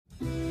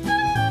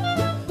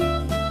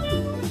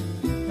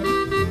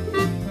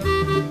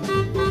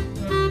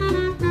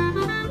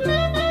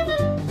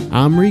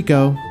I'm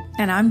Rico.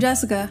 And I'm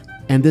Jessica.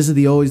 And this is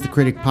the Always the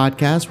Critic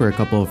podcast, where a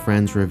couple of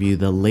friends review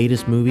the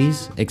latest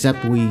movies,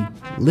 except we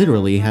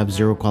literally have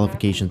zero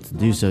qualifications to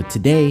do so.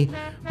 Today,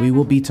 we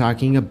will be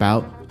talking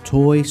about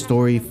Toy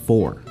Story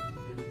 4.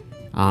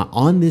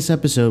 On this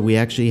episode, we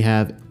actually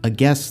have a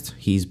guest.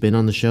 He's been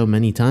on the show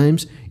many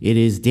times. It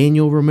is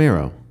Daniel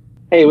Romero.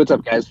 Hey, what's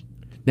up, guys?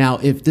 Now,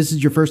 if this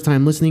is your first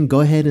time listening,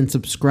 go ahead and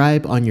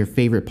subscribe on your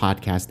favorite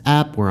podcast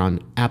app. We're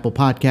on Apple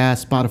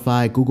Podcasts,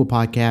 Spotify, Google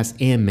Podcasts,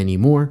 and many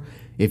more.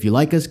 If you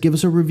like us, give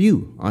us a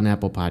review on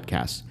Apple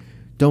Podcasts.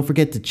 Don't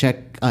forget to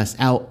check us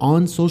out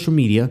on social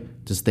media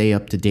to stay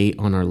up to date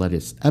on our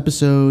latest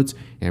episodes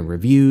and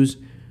reviews.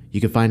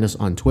 You can find us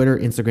on Twitter,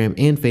 Instagram,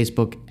 and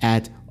Facebook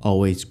at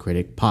Always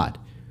Critic Pod.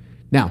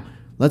 Now,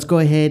 let's go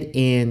ahead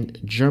and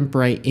jump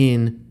right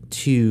in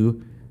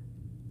to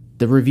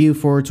the review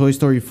for Toy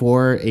Story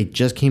 4. It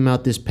just came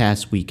out this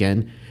past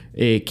weekend.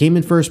 It came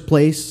in first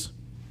place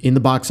in the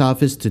box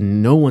office, to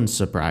no one's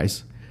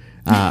surprise.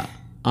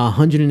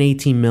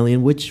 118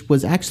 million, which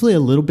was actually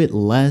a little bit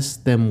less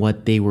than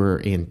what they were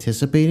an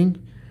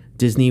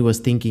Disney was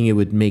thinking it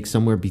would make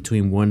somewhere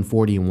between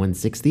 140 and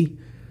 160.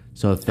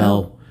 So it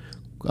fell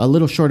a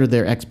little short of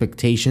their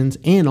expectations.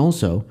 And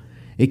also,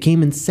 it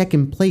came in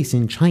second place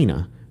in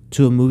China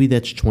to a movie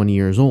that's 20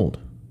 years old.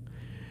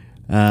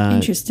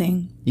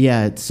 Interesting.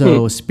 Yeah,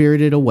 so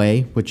Spirited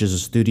Away, which is a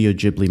Studio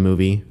Ghibli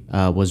movie,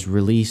 was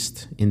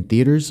released in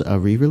theaters, a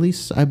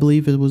re-release, I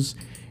believe it was,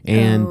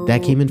 and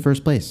that came in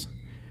first place.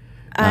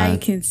 I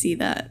can see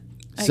that.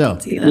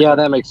 Yeah,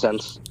 that makes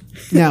sense.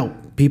 Now,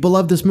 people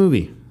love this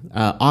movie.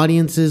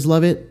 Audiences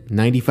love it.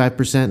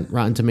 95%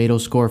 Rotten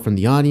Tomatoes score from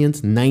the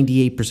audience,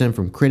 98%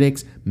 from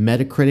critics,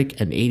 Metacritic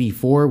an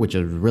 84, which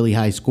is a really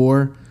high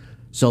score.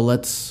 So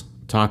let's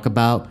talk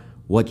about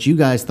what you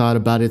guys thought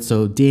about it.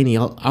 So, Danny,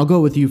 I'll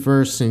go with you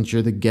first since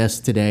you're the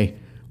guest today.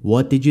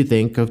 What did you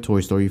think of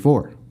Toy Story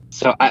 4?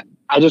 So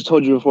I just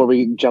told you before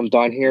we jumped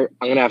on here,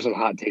 I'm going to have some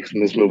hot takes from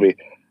this movie.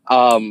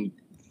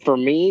 For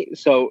me,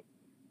 so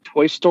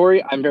Toy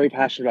Story, I'm very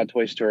passionate about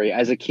Toy Story.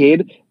 As a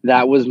kid,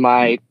 that was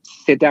my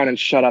sit down and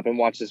shut up and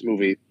watch this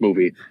movie.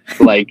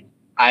 Like,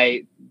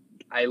 I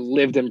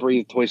lived and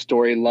breathed Toy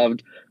Story,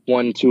 loved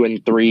 1, 2,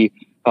 and 3.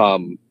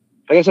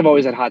 I guess I've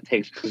always had hot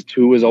takes because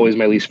 2 was always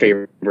my least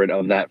favorite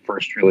of that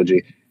first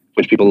trilogy,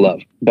 which people love.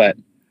 But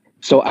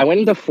so I went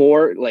into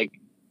 4, like,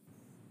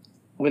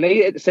 when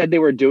they said they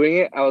were doing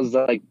it, I was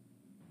like,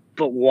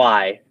 but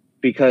why?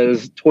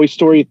 Because Toy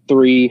Story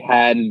 3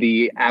 had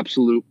the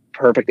absolute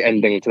perfect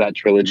ending to that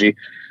trilogy.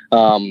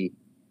 And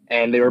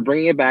they were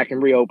bringing it back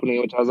and reopening it,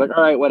 which I was like,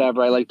 all right,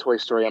 whatever. I like Toy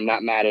Story. I'm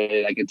not mad at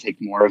it. I could take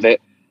more of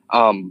it.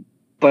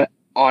 But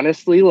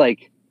honestly,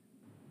 like,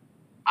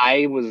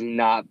 I was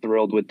not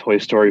thrilled with Toy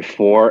Story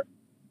 4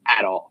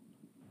 at all.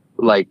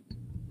 Like,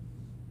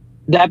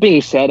 that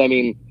being said, I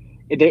mean,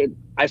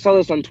 I saw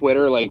this on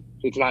Twitter, like,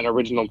 it's not an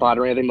original thought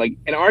or anything. Like,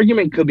 an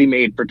argument could be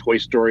made for Toy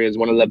Story as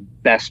one of the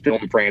best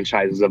film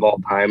franchises of all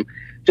time,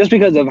 just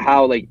because of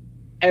how, like,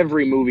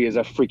 every movie is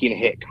a freaking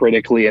hit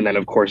critically and then,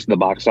 of course, the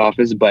box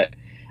office. But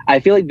I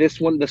feel like this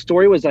one, the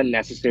story was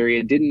unnecessary.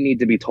 It didn't need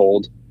to be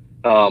told.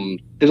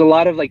 There's a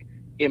lot of, like,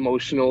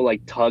 emotional,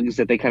 like, tugs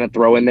that they kind of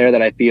throw in there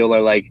that I feel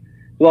are, like,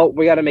 well,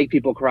 we got to make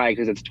people cry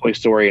because it's Toy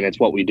Story and it's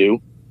what we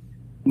do.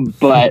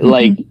 But,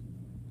 like,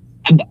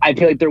 I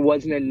feel like there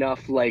wasn't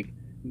enough, like,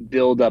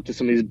 build up to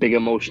some of these big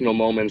emotional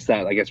moments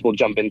that I guess we'll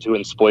jump into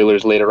in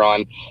spoilers later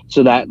on.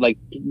 So that, like,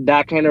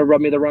 that kind of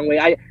rubbed me the wrong way.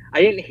 I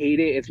didn't hate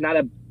it. It's not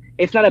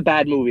a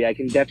bad movie. I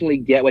can definitely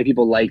get why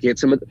people like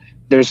it.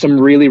 There's some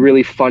really,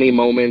 really funny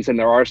moments, and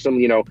there are some,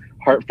 you know,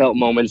 heartfelt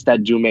moments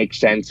that do make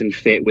sense and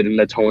fit within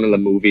the tone of the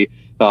movie.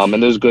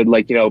 And there's good,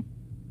 like, you know,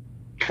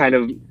 kind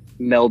of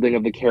melding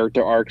of the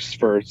character arcs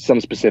for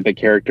some specific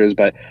characters.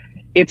 But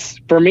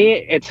for me,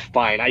 it's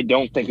fine. I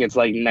don't think it's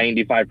like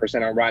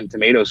 95% on Rotten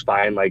Tomatoes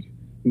fine. Like,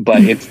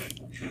 but it's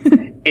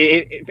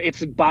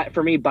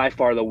for me by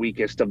far the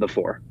weakest of the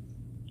 4.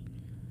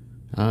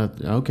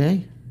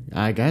 Okay,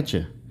 I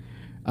gotcha.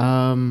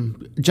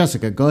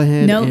 Jessica, go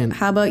ahead. No,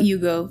 how about you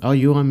go? Oh,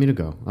 you want me to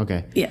go?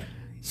 Okay. Yeah.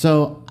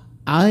 So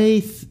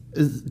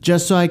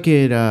just so I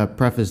could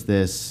preface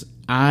this,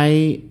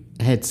 I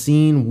had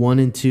seen 1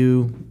 and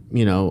 2,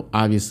 you know,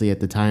 obviously at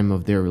the time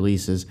of their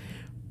releases.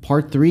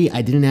 Part 3,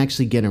 I didn't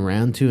actually get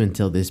around to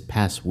until this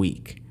past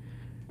week.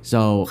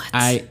 So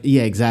what?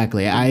 Yeah,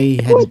 exactly. I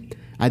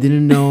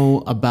didn't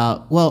know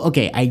about, well,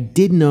 okay, I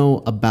did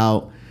know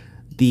about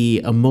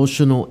the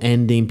emotional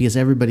ending because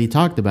everybody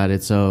talked about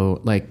it.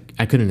 So, like,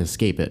 I couldn't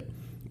escape it.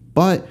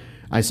 But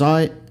I saw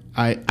it.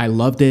 I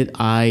loved it.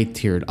 I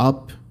teared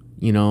up,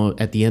 you know,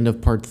 at the end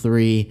of part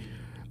 3.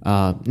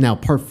 Now,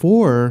 part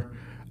 4,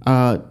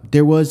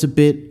 there was a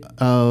bit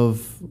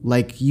of,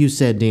 like you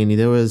said, Danny,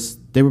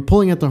 they were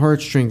pulling at the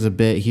heartstrings a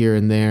bit here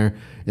and there,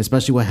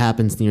 especially what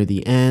happens near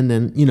the end.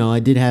 And, you know, I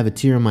did have a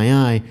tear in my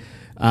eye.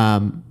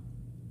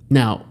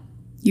 Now,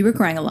 you were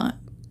crying a lot.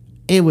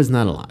 It was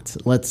not a lot.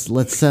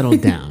 Let's settle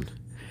down.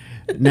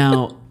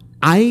 Now,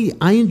 I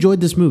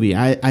enjoyed this movie.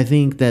 I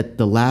think that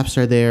the laughs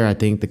are there. I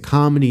think the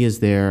comedy is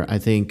there. I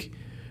think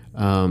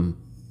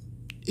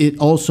it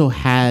also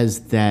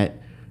has that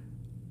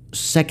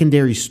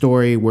secondary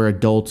story where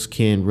adults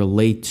can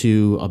relate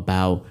to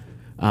about,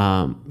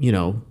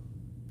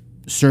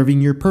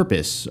 serving your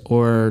purpose,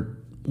 or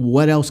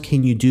what else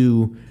can you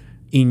do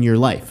in your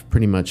life,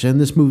 pretty much. And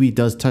this movie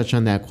does touch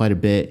on that quite a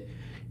bit.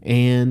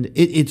 And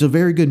it's a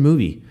very good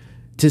movie.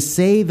 To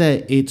say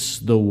that it's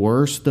the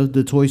worst of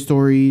the Toy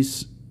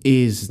Stories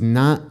is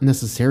not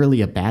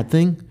necessarily a bad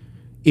thing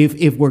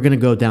if we're going to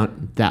go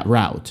down that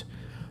route.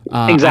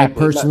 Exactly. I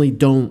personally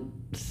don't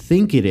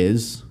think it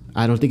is.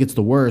 I don't think it's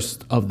the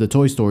worst of the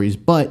Toy Stories.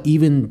 But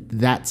even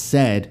that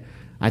said,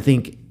 I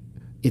think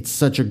it's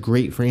such a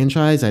great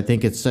franchise. I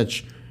think it's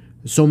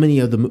so many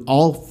of them,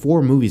 all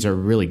 4 movies are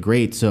really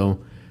great. So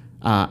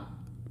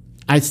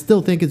I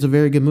still think it's a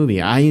very good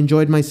movie. I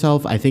enjoyed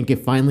myself. I think it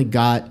finally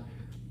got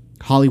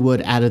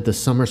Hollywood out of the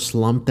summer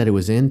slump that it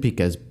was in,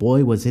 because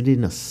boy, was it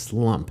in a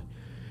slump.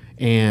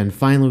 And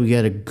finally we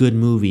got a good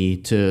movie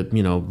to,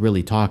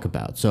 really talk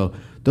about. So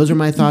those are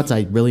my thoughts.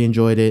 I really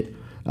enjoyed it.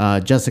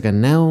 Jessica,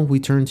 now we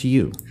turn to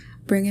you.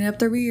 Bringing up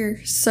the rear.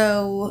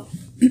 So,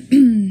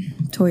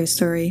 Toy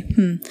Story.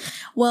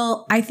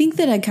 Well, I think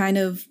that I kind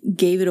of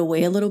gave it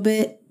away a little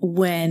bit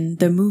when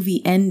the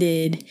movie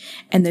ended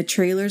and the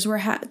trailers were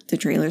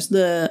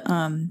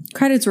the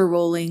credits were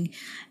rolling,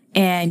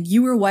 and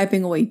you were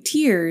wiping away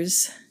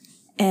tears,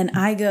 and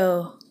I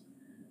go,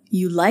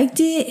 "You liked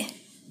it?"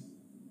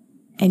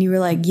 And you were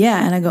like,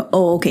 "Yeah," and I go,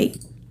 "Oh, okay."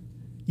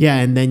 Yeah,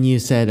 and then you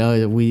said,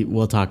 "Oh,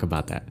 we'll talk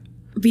about that,"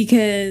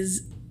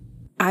 because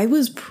I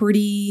was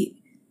pretty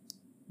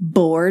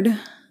bored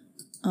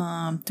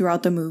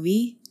throughout the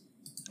movie.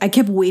 I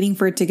kept waiting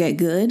for it to get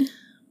good.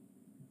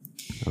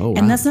 Oh, wow.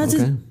 And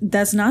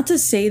that's not to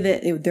say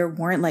that there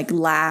weren't like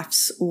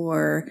laughs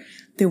or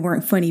there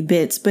weren't funny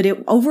bits, but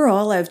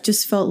overall I've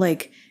just felt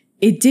like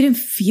it didn't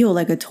feel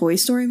like a Toy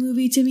Story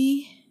movie to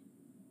me.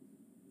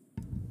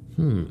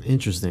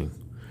 Interesting.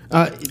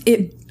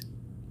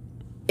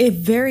 It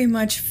very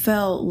much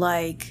felt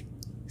like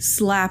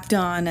slapped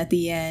on at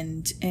the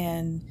end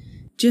and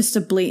just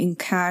a blatant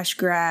cash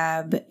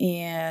grab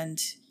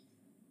and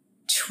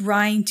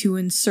trying to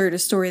insert a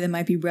story that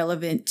might be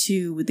relevant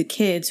to the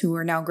kids who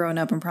are now grown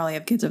up and probably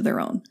have kids of their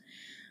own.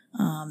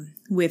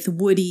 With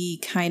Woody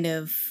kind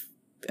of,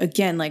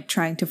 again, like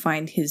trying to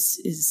find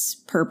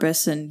his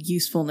purpose and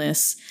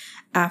usefulness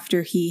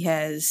after he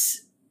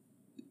has,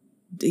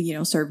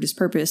 served his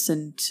purpose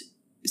and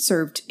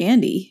served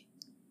Andy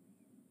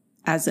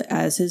as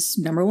his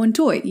number one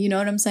toy. You know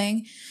what I'm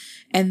saying?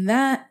 And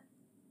that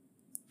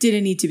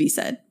didn't need to be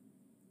said.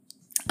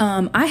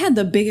 I had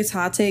the biggest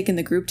hot take in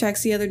the group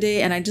text the other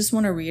day, and I just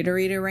want to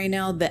reiterate it right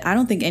now that I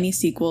don't think any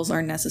sequels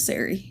are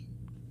necessary.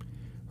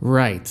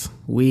 Right.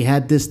 We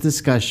had this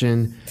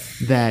discussion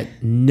that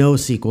no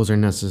sequels are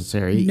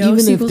necessary. Even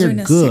if they're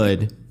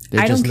good,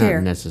 they're just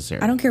not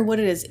necessary. I don't care what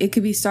it is. It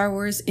could be Star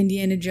Wars,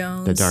 Indiana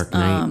Jones, The Dark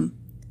Knight.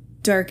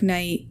 Dark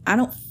Knight. I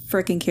don't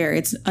freaking care.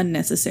 It's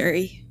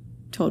unnecessary.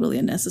 Totally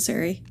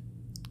unnecessary.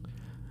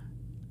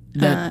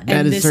 That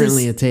is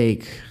certainly a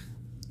take.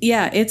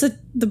 Yeah, it's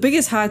the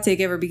biggest hot take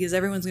ever, because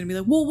everyone's going to be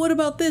like, well, what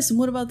about this? And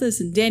what about this?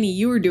 And Danny,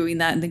 you were doing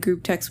that in the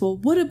group text. Well,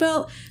 what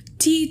about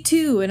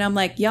T2? And I'm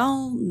like,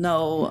 y'all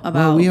know about...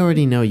 Well, we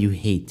already know you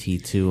hate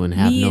T2 and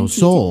have no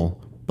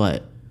soul,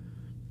 but...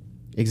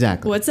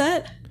 Exactly. What's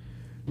that?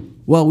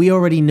 Well, we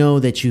already know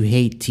that you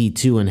hate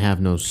T2 and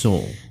have no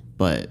soul,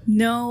 but...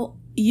 No,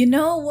 you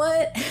know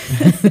what?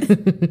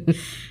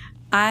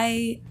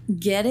 I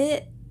get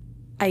it.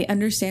 I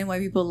understand why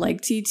people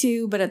like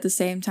T2, but at the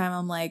same time,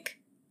 I'm like...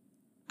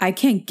 I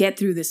can't get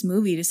through this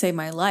movie to save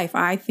my life.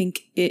 I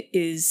think it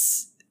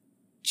is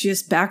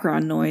just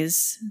background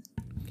noise.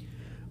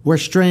 We're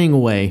straying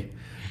away.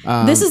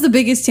 This is the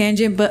biggest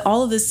tangent, but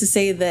all of this to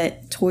say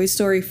that Toy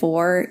Story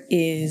 4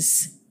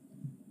 is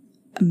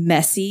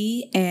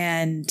messy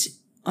and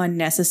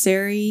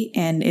unnecessary,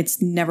 and it's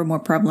never more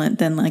prevalent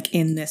than like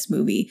in this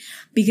movie.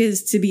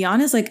 Because to be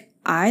honest, like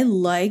I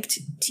liked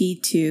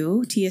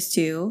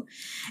TS2,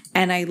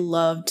 and I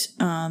loved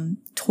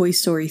Toy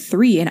Story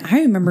 3. And I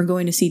remember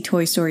going to see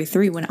Toy Story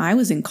 3 when I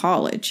was in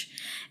college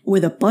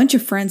with a bunch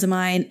of friends of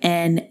mine,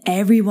 and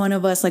every one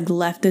of us like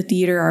left the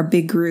theater, our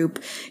big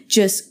group,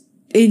 just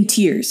in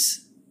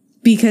tears,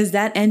 because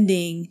that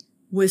ending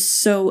was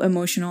so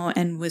emotional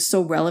and was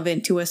so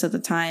relevant to us at the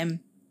time.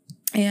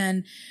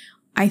 And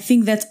I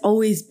think that's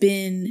always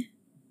been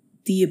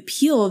the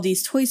appeal of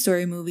these Toy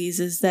Story movies,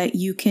 is that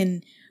you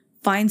can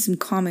find some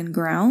common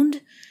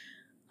ground.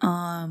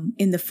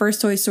 In the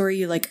first Toy Story,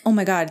 you're like, oh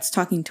my God, it's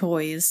talking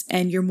toys.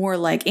 And you're more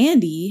like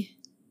Andy,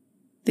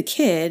 the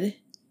kid.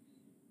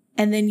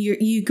 And then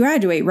you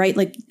graduate, right?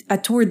 Like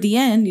toward the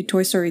end,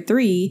 Toy Story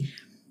 3,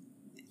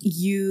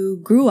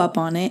 you grew up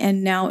on it,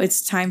 and now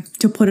it's time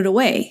to put it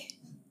away.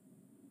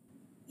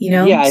 You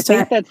know? Yeah, I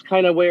think that's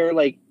kind of where,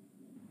 like,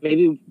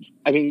 maybe,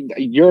 I mean,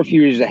 you're a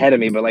few years ahead of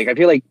me, but like, I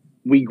feel like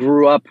we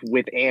grew up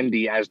with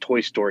Andy as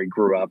Toy Story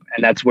grew up.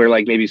 And that's where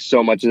like maybe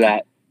so much of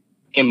that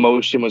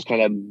emotion was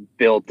kind of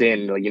built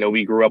in. Like,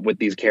 we grew up with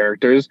these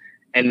characters,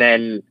 and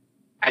then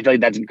I feel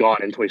like that's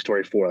gone in Toy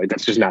Story 4. Like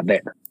that's just not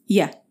there.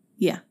 Yeah.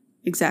 Yeah,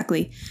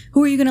 exactly.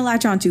 Who are you going to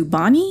latch on to?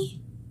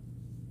 Bonnie?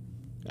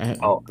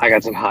 Oh, I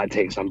got some hot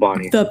takes on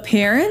Bonnie. The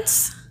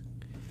parents?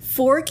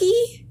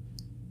 Forky?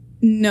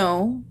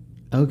 No.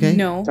 Okay.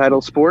 No.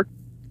 Title sport.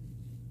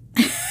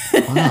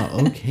 Wow.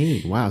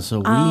 Okay. Wow.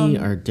 So we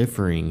are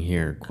differing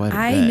here quite a bit.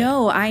 I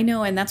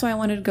know. And that's why I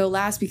wanted to go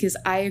last, because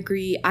I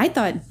agree. I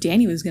thought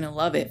Danny was going to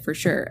love it for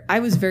sure. I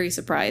was very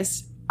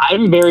surprised.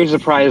 I'm very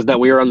surprised that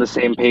we are on the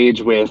same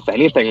page with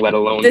anything, let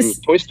alone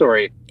Toy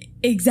Story.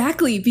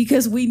 Exactly,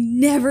 because we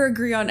never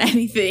agree on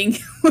anything.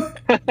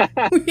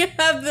 We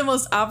have the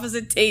most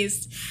opposite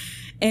taste.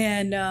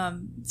 And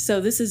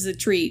so this is a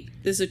treat.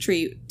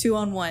 2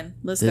 on 1.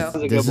 Let's go.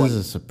 This is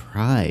a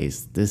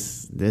surprise.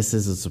 This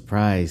is a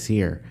surprise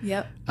here.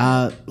 Yep.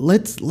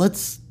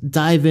 Let's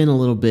dive in a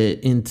little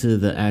bit into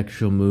the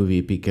actual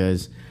movie,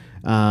 because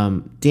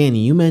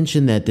Danny, you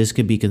mentioned that this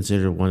could be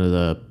considered one of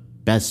the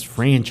best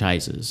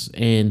franchises,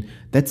 and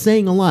that's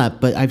saying a lot,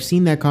 but I've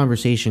seen that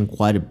conversation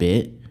quite a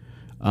bit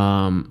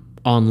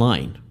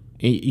online.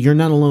 You're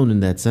not alone in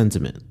that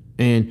sentiment.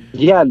 And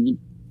yeah, I mean,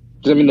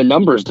 the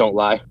numbers don't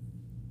lie.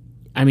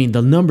 I mean,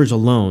 the numbers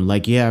alone,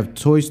 like you have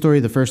Toy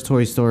Story, the first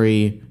Toy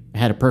Story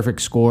had a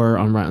perfect score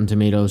on Rotten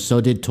Tomatoes.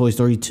 So did Toy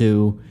Story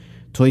 2.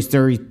 Toy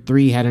Story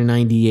 3 had a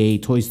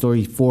 98. Toy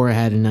Story 4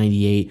 had a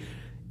 98.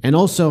 And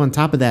also on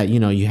top of that, you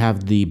know, you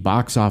have the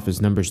box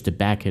office numbers to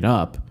back it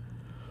up.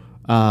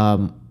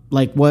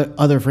 Like what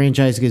other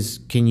franchises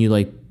can you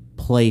like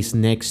place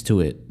next to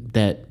it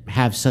that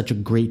have such a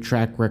great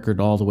track record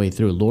all the way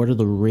through? Lord of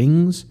the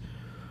Rings,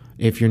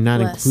 if you're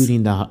not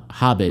including the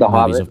Hobbit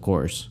movies, of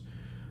course.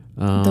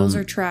 Those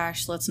are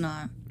trash. Let's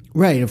not.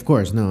 Right, of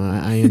course. No,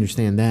 I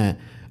understand that.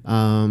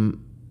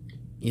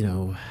 You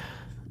know,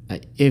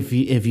 if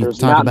you there's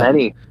talk not about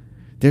many.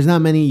 There's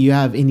not many. You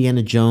have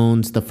Indiana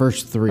Jones, the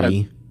first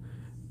 3.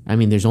 I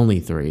mean, there's only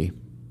 3,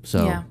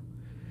 so Yeah.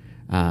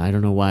 I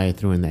don't know why I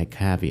threw in that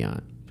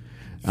caveat.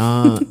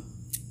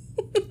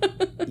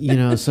 You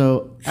know,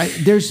 so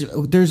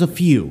there's a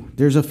few,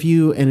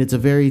 and it's a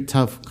very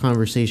tough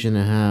conversation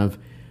to have,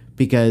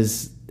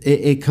 because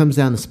it comes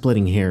down to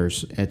splitting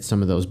hairs at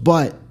some of those.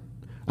 But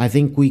I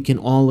think we can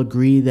all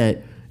agree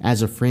that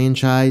as a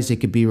franchise, it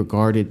could be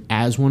regarded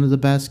as one of the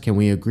best. Can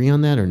we agree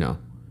on that or no?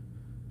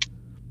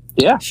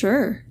 Yeah.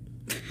 Sure.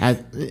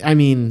 I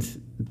mean,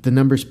 the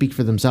numbers speak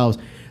for themselves.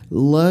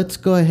 Let's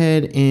go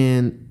ahead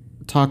and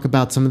talk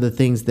about some of the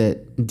things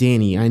that,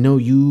 Danny, I know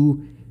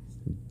you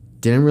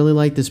didn't really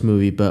like this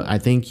movie, but I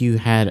think you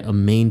had a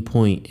main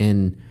point,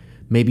 and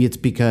maybe it's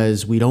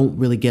because we don't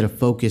really get a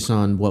focus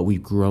on what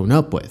we've grown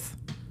up with.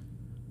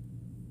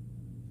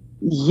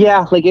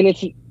 Yeah, like, and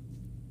it's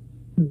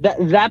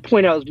that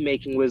point I was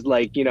making was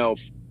like, you know,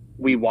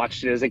 we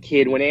watched it as a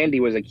kid when Andy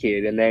was a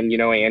kid, and then, you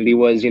know, Andy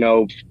was, you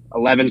know,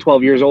 11,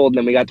 12 years old, and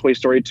then we got Toy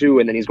Story 2,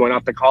 and then he's going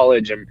off to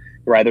college, and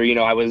rather, you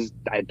know,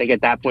 I think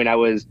at that point I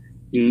was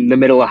in the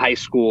middle of high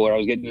school, or I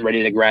was getting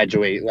ready to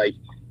graduate. Like,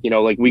 you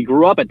know, like we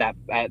grew up at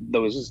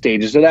those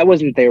stages, so that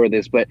wasn't there with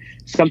this. But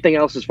something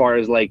else as far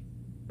as like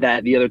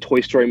that the other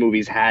Toy Story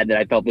movies had that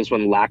I felt this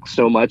one lacked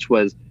so much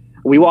was,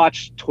 we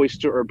watched Toy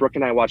Story, or Brooke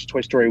and I watched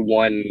Toy Story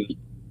 1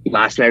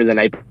 last night or the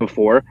night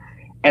before,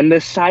 and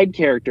the side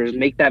characters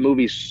make that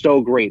movie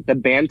so great. The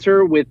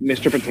banter with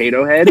Mr.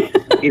 Potato Head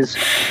is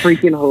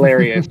freaking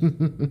hilarious.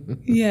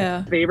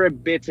 Yeah.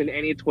 Favorite bits in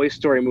any Toy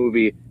Story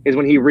movie is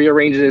when he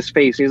rearranges his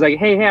face. He's like,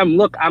 "Hey, Ham,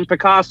 look, I'm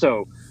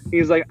Picasso."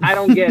 He's like, "I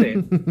don't get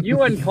it.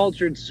 You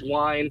uncultured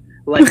swine."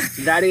 Like,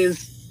 that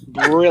is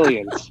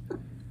brilliant.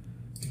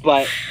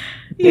 But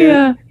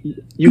Yeah.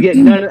 you get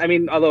none. I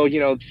mean, although, you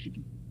know,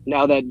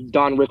 now that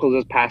Don Rickles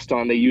has passed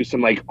on, they use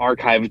some like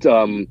archived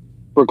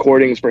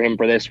recordings for him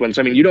for this one.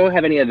 So I mean, you don't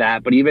have any of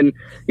that, but even,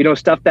 you know,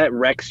 stuff that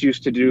Rex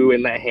used to do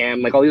and that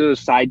Ham, like all these other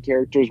side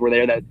characters were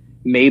there that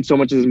made so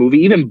much of this movie.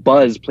 Even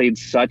Buzz played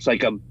such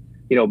like a,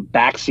 you know,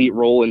 backseat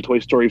role in Toy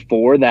Story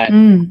 4 that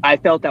I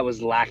felt that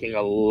was lacking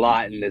a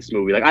lot in this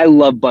movie. Like, I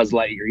love Buzz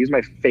Lightyear. He's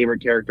my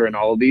favorite character in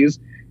all of these,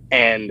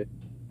 and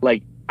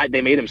like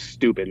they made him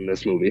stupid in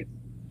this movie.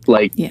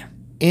 Like, Yeah.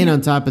 And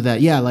on top of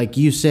that, yeah, like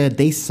you said,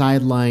 they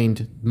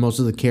sidelined most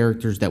of the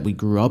characters that we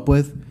grew up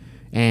with,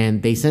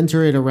 and they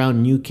center it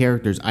around new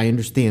characters. I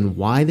understand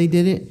why they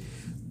did it,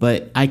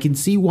 but I can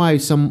see why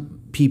some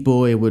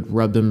people, it would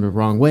rub them the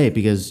wrong way,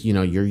 because, you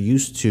know, you're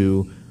used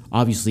to,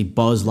 obviously,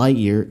 Buzz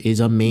Lightyear is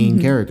a main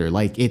character.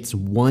 Like, it's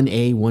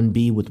 1A,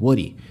 1B with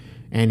Woody.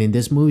 And in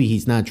this movie,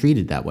 he's not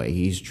treated that way.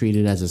 He's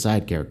treated as a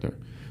side character.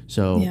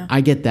 So Yeah.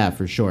 I get that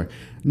for sure.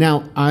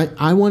 Now,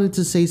 I wanted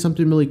to say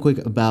something really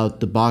quick about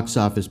the box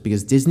office,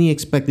 because Disney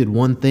expected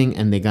one thing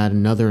and they got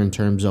another in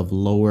terms of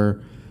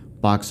lower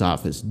box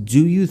office.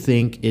 Do you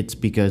think it's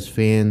because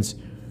fans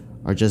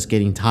are just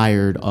getting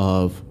tired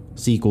of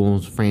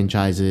sequels,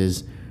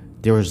 franchises?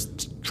 There was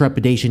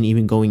trepidation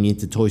even going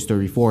into Toy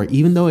Story 4,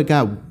 even though it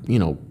got, you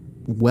know,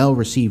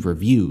 well-received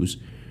reviews.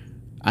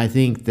 I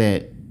think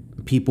that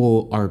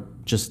people are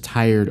just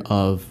tired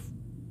of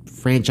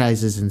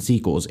franchises and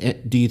sequels.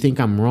 Do you think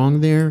I'm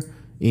wrong there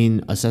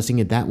in assessing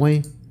it that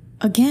way?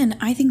 Again,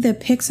 I think that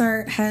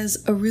Pixar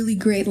has a really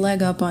great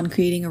leg up on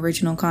creating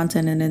original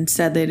content, and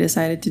instead they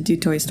decided to do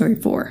Toy Story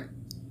 4.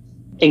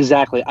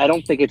 Exactly. I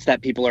don't think it's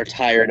that people are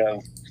tired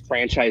of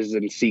franchises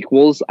and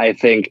sequels. I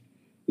think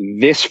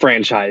this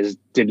franchise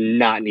did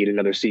not need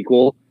another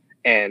sequel,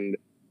 and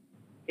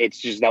it's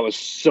just that was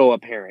so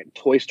apparent.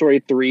 Toy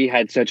Story 3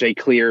 had such a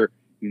clear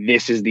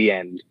this is the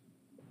end.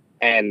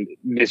 And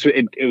this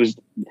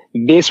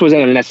was an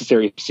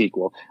unnecessary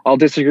sequel. I'll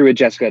disagree with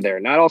Jessica there.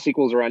 Not all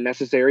sequels are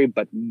unnecessary,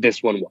 but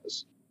this one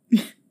was.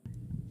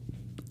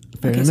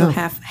 Fair enough. So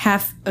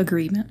half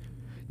agreement.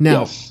 Now,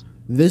 Yes.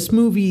 this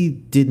movie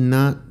did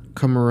not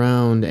come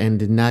around and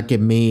did not get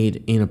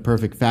made in a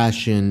perfect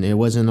fashion. It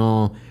wasn't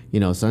all,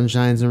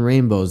 sunshines and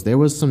rainbows. There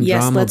was some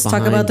drama. Let's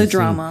talk about the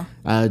drama.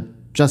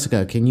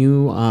 Jessica, can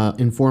you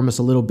inform us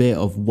a little bit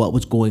of what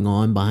was going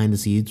on behind the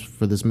scenes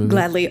for this movie?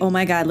 Gladly. Oh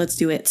my God, let's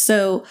do it.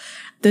 So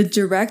the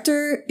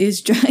director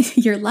is,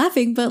 you're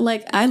laughing, but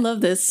I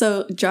love this.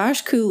 So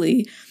Josh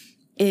Cooley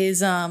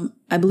is, I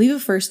believe, a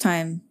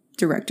first-time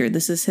director.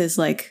 This is his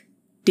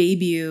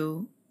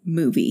debut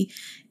movie.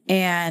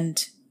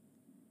 And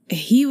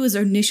he was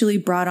initially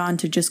brought on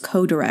to just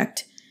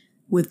co-direct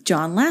with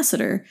John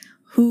Lasseter,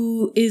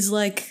 who is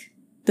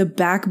the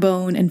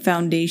backbone and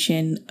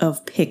foundation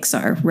of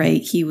Pixar,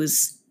 right? He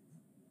was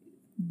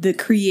the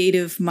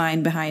creative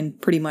mind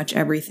behind pretty much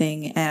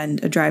everything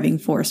and a driving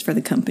force for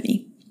the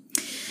company.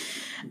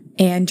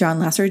 And John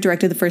Lasseter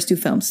directed the first two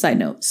films, side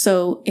note.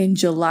 So in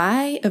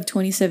July of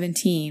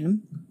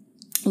 2017,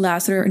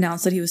 Lasseter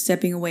announced that he was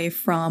stepping away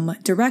from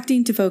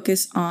directing to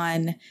focus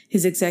on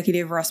his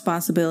executive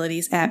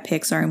responsibilities at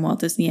Pixar and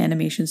Walt Disney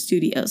Animation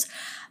Studios.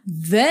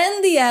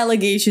 Then the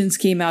allegations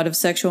came out of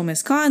sexual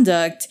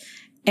misconduct,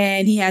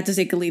 and he had to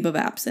take a leave of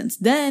absence.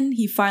 Then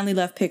he finally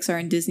left Pixar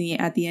and Disney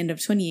at the end of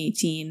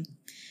 2018.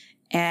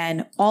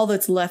 And all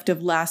that's left of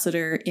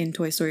Lasseter in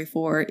Toy Story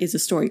 4 is a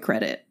story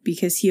credit,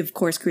 because he, of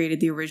course, created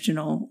the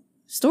original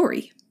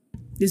story.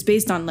 It's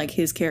based on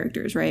his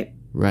characters, right?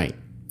 Right.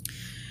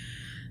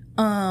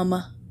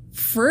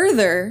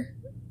 Further,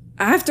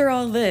 after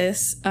all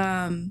this,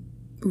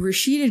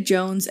 Rashida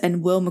Jones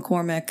and Will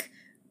McCormick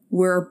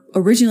were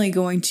originally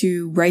going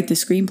to write the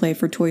screenplay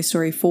for Toy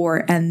Story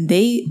 4, and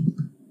they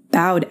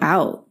bowed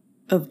out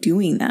of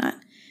doing that,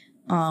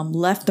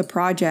 left the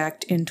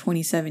project in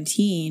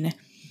 2017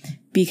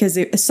 because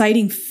they're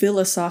citing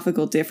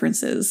philosophical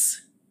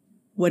differences,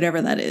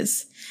 whatever that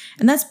is.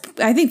 And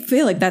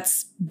feel like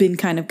that's been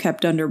kind of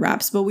kept under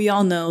wraps, but we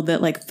all know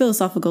that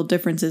philosophical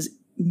differences,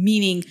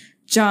 meaning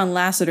John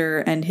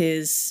Lasseter and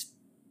his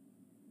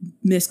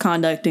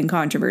misconduct and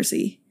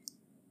controversy.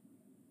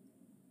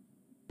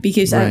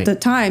 Because Right. at the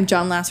time,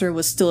 John Lasseter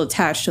was still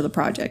attached to the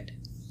project.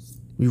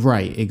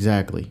 Right,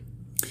 exactly.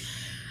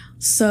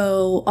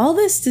 So all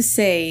this to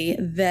say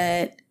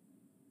that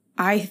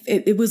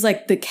it was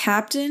the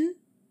captain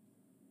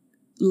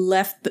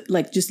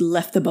just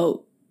left the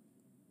boat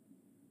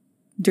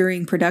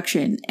during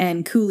production,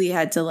 and Cooley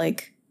had to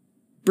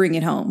bring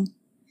it home.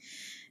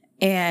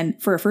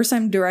 And for a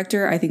first-time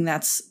director, I think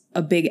that's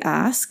a big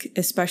ask,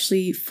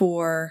 especially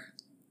for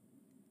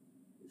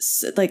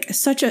I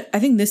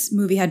think this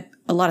movie had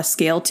a lot of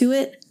scale to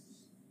it.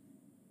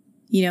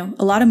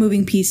 A lot of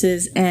moving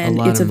pieces, and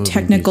it's a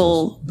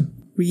technical,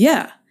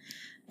 yeah.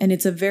 And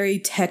it's a very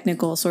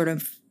technical sort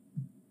of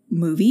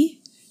movie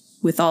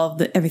with all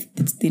of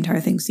it's the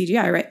entire thing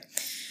CGI, right?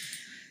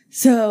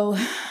 So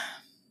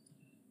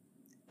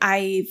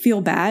I feel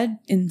bad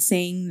in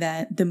saying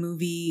that the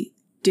movie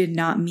did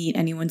not meet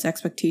anyone's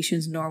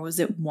expectations, nor was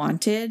it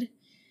wanted.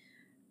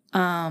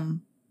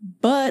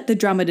 But the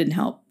drama didn't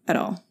help at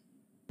all.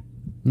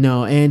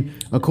 No, and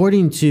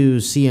according to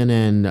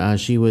CNN,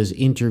 she was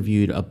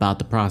interviewed about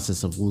the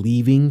process of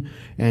leaving,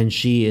 and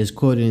she is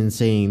quoted in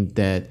saying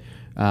that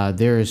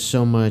there is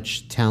so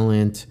much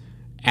talent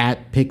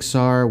at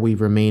Pixar. We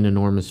remain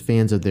enormous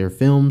fans of their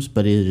films,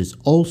 but it is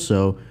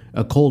also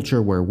a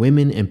culture where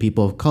women and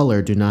people of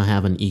color do not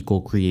have an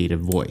equal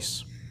creative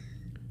voice.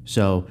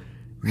 So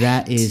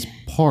that is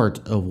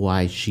part of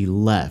why she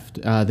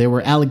left. There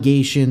were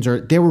allegations,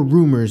 or there were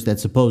rumors that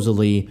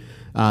supposedly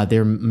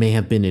there may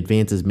have been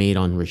advances made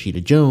on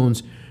Rashida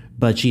Jones,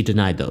 but she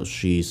denied those.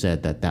 She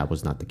said that that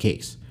was not the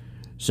case.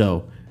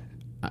 So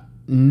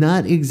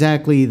not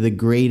exactly the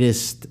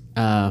greatest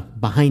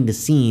behind the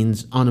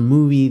scenes on a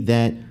movie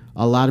that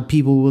a lot of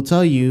people will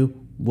tell you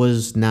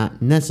was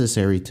not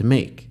necessary to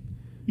make.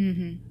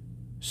 Mm-hmm.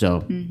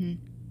 So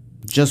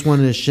just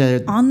wanted to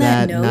share on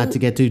that note, not to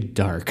get too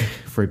dark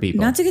for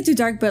people. Not to get too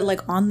dark,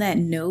 but on that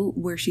note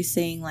where she's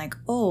saying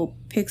oh,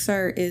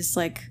 Pixar is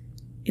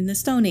in the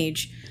Stone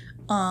Age.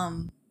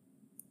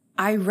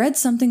 I read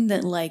something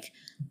that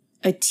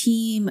a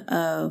team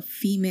of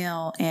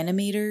female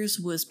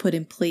animators was put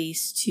in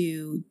place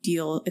to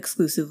deal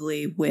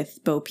exclusively with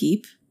Bo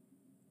Peep,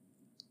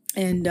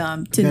 and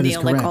to that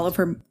nail all of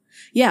her,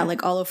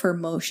 all of her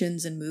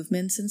motions and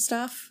movements and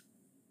stuff.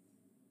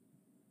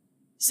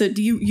 So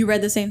do you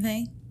read the same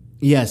thing?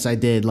 Yes, I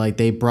did. Like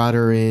they brought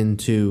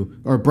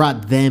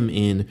them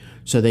in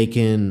so they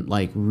can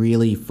like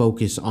really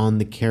focus on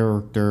the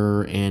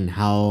character and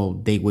how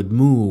they would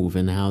move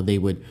and how they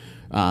would,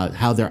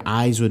 how their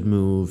eyes would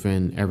move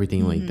and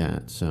everything like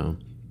that. So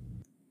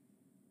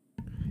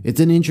it's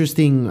an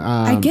interesting.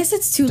 I guess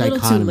it's too little,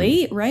 too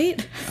late,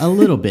 right? A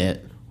little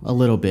bit.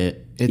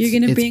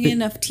 You're gonna bring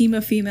in a team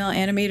of female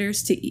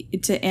animators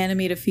to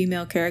animate a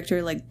female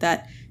character. Like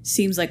that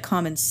seems like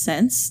common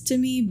sense to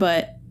me,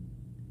 but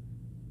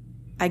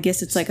I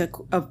guess it's like a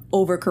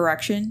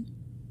overcorrection.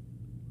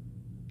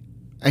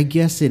 I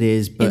guess it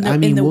is, but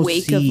in the we'll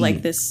wake see. of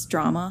like this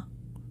drama.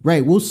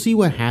 Right, we'll see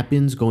what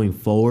happens going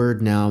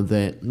forward now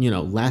that,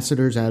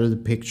 Lasseter's out of the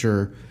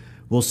picture.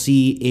 We'll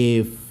see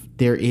if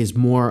there is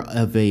more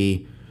of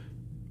a,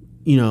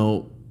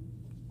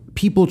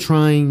 people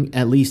trying,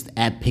 at least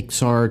at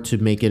Pixar, to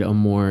make it a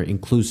more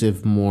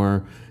inclusive,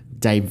 more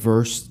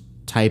diverse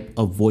type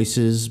of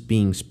voices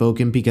being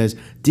spoken, because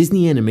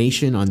Disney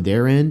Animation on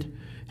their end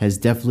has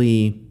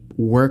definitely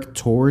worked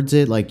towards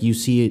it. Like you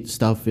see it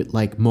stuff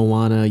like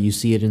Moana, you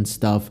see it in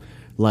stuff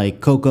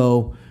like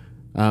Coco.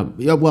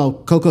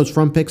 Coco's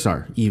from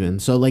Pixar even.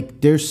 So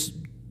like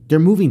they're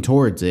moving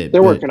towards it.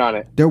 They're working on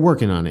it. They're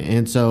working on it.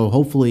 And so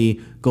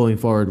hopefully going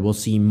forward, we'll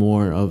see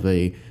more of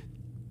a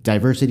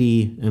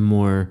diversity and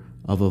more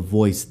of a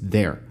voice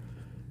there.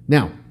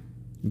 Now,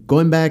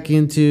 going back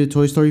into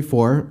Toy Story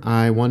 4,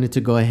 I wanted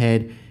to go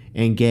ahead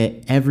and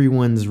get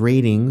everyone's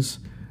ratings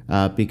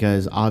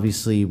because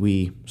obviously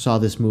we saw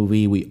this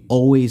movie. We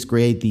always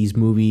grade these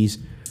movies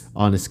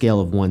on a scale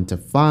of 1 to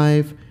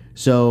 5.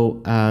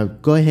 So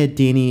go ahead,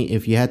 Danny.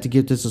 If you had to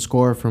give this a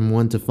score from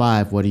 1 to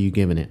 5, what are you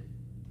giving it?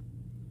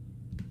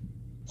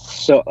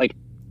 So, like,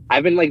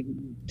 I've been, like,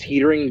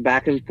 teetering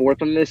back and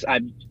forth on this.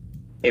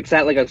 It's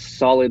at, like, a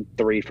solid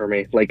 3 for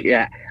me. Like,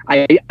 yeah,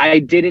 I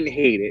didn't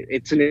hate it.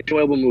 It's an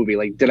enjoyable movie.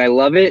 Like, did I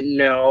love it?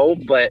 No.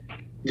 But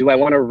do I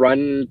want to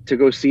run to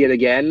go see it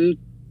again?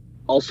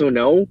 Also,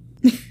 no.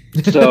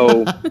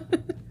 So,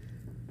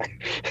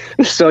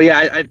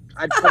 yeah,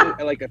 I'd put it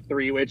at like a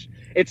 3, which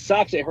it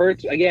sucks. It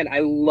hurts. Again, I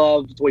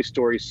love Toy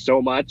Story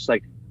so much.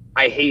 Like,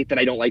 I hate that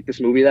I don't like this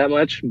movie that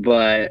much,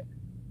 but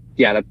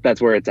yeah,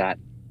 that's where it's at.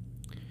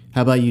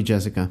 How about you,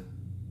 Jessica?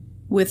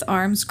 With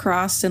arms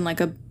crossed and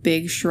like a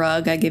big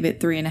shrug, I give it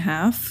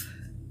 3.5.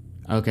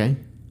 Okay.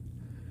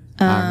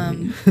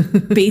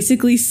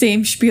 Basically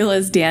same spiel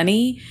as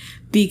Danny,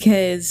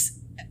 because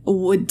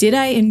did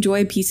I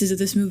enjoy pieces of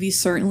this movie?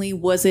 Certainly.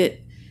 Was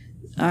it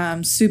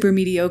super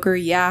mediocre?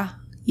 Yeah,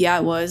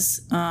 it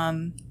was.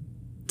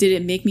 Did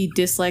it make me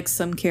dislike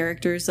some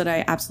characters that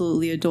I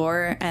absolutely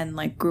adore and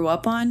like grew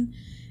up on?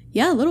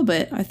 Yeah, a little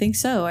bit. I think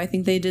so. I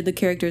think they did the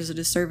characters a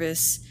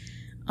disservice.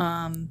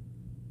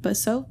 But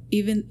so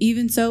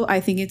even so, I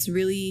think it's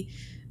really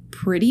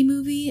pretty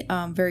movie.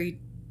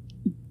 Very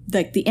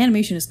like the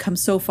animation has come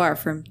so far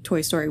from Toy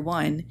Story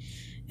 1,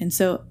 and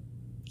so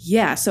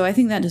yeah, so I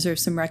think that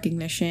deserves some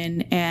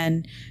recognition,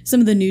 and some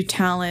of the new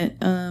talent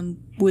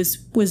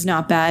was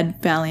not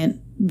bad.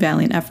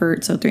 Valiant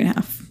effort. So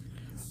 3.5.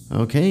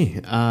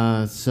 Okay,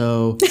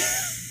 so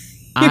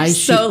I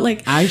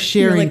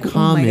share in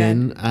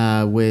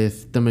common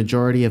with the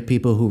majority of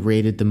people who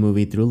rated the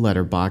movie through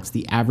Letterboxd.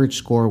 The average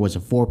score was a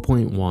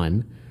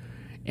 4.1,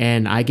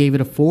 and I gave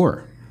it a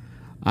 4.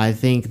 I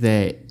think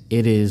that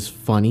it is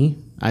funny.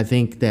 I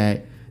think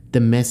that the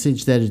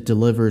message that it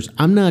delivers,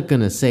 I'm not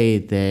going to say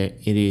that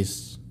it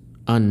is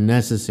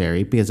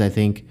unnecessary, because I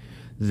think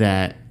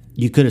that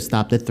you could have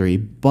stopped at 3,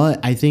 but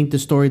I think the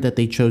story that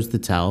they chose to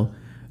tell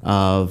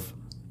of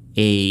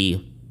a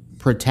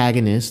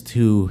protagonist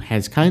who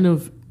has kind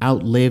of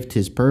outlived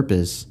his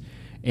purpose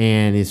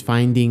and is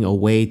finding a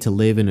way to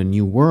live in a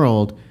new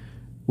world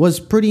was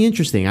pretty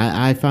interesting.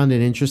 I found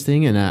it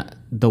interesting, and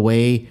the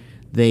way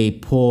they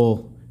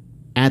pull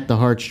at the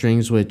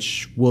heartstrings,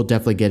 which we'll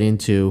definitely get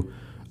into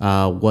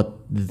what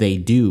they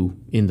do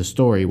in the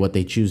story, what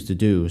they choose to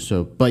do.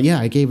 So, but yeah,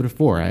 I gave it a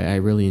 4. I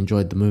really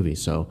enjoyed the movie.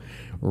 So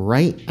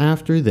right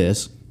after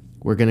this,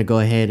 we're going to go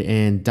ahead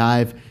and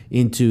dive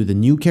into the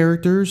new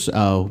characters,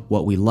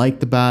 what we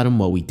liked about them,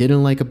 what we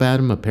didn't like about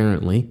them,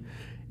 apparently.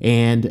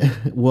 And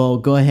we'll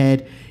go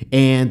ahead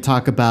and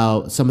talk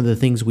about some of the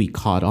things we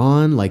caught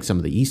on, like some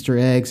of the Easter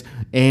eggs,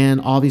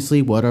 and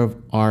obviously what are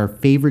our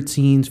favorite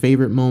scenes,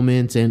 favorite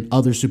moments, and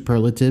other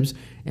superlatives.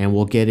 And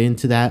we'll get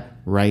into that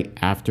right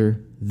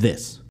after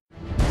this.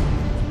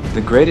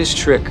 The greatest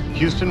trick.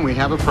 Houston, we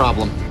have a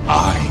problem.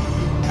 I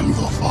am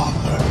your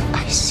father.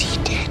 I see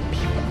dead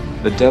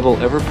people. The devil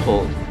ever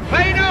pulled.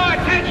 Pay no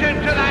attention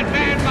to that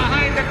man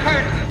behind the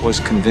curtain. Was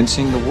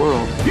convincing the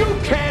world. You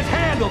can't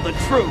handle the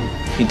truth.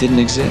 He didn't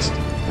exist.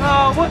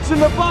 Oh, what's in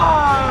the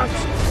box?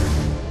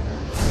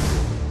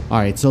 All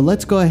right, so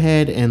let's go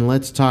ahead and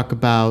let's talk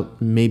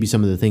about maybe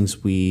some of the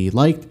things we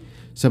liked,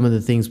 some of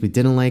the things we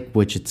didn't like,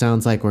 which it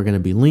sounds like we're going to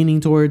be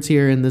leaning towards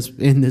here in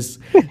this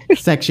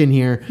section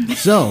here.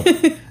 So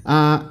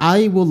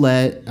I will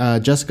let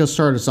Jessica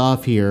start us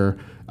off here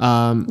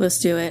Let's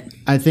do it.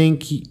 I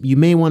think you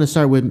may want to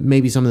start with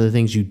maybe some of the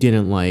things you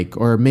didn't like,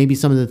 or maybe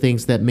some of the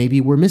things that maybe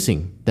were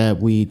missing that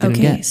we didn't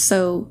get.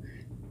 So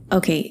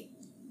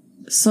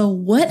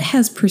what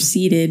has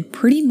preceded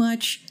pretty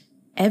much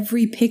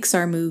every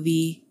Pixar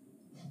movie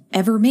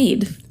ever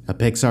made? A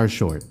Pixar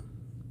short.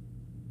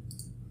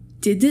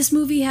 Did this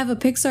movie have a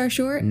Pixar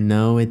short?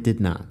 No, it did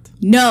not.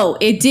 No,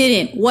 it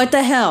didn't. What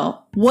the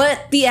hell?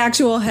 What the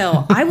actual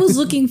hell? I was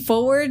looking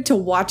forward to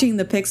watching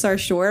the Pixar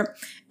short,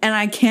 and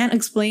I can't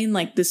explain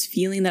like this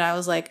feeling that I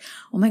was like,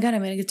 oh my God,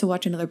 I'm going to get to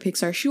watch another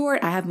Pixar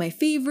short. I have my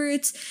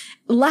favorites.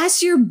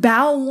 Last year,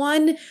 Bao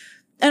won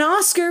an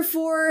Oscar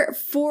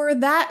for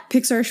that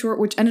Pixar short,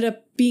 which ended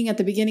up being at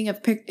the beginning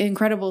of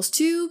Incredibles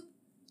 2.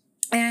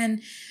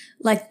 And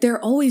like, they're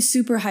always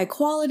super high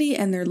quality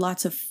and they're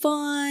lots of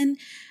fun.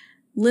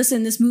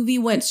 Listen, this movie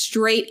went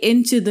straight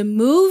into the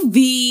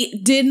movie,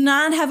 did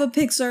not have a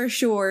Pixar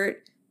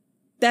short.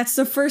 That's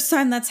the first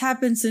time that's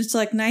happened since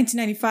like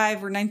 1995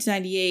 or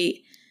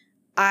 1998.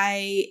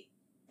 I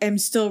am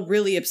still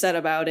really upset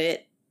about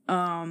it.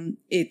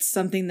 It's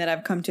something that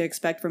I've come to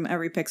expect from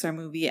every Pixar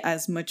movie,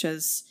 as much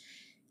as,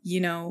 you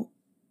know,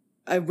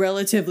 a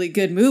relatively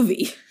good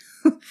movie.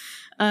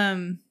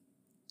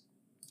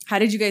 How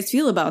did you guys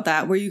feel about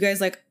that? Were you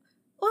guys like,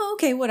 oh,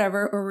 okay,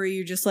 whatever? Or were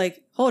you just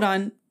like, hold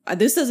on,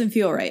 this doesn't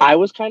feel right? I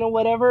was kind of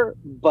whatever,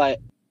 but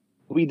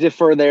we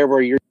differ there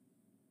where you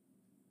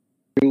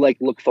like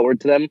look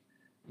forward to them.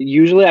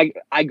 Usually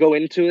I go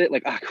into it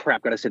like, oh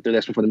crap, gotta sit through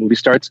this before the movie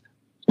starts.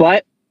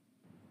 But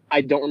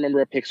I don't remember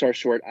a Pixar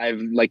short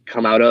I've like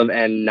come out of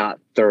and not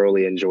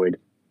thoroughly enjoyed.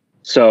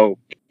 So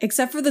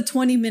except for the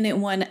 20-minute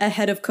one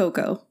ahead of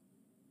Coco.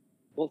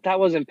 Well, that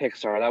wasn't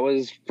Pixar. That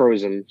was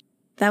Frozen.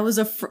 That was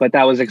but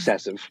that was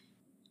excessive.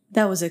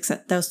 That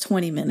was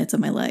 20 minutes of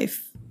my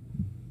life.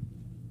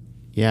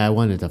 Yeah, I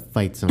wanted to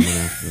fight someone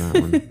after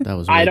that one. That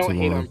was way I don't too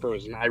hate long. on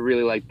Frozen. I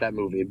really liked that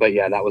movie. But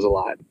yeah, that was a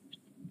lot.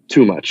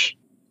 Too much.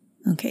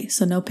 Okay,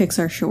 so no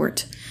Pixar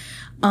short.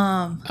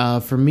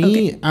 For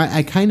me, okay.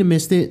 I kind of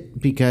missed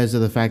it because of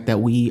the fact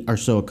that we are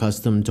so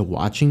accustomed to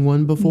watching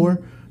one before.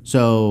 Mm-hmm.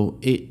 So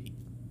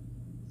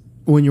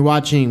when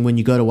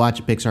you go to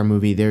watch a Pixar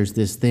movie, there's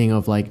this thing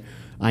of like,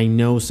 I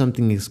know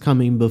something is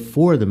coming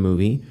before the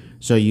movie,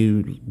 so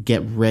you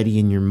get ready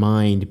in your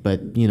mind.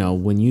 But you know,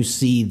 when you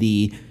see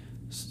the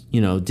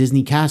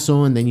Disney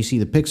Castle, and then you see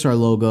the Pixar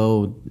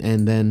logo,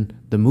 and then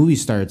the movie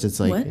starts, it's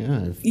like,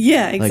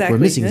 yeah, exactly. Like we're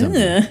missing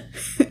something.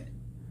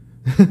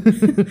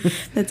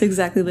 That's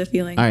exactly the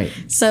feeling. All right.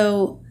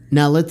 So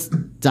now let's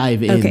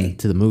dive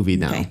into the movie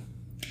now. Okay.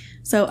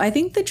 So I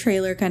think the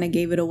trailer kind of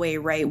gave it away,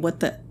 right? What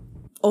the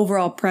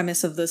overall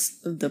premise of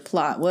the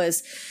plot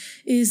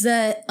is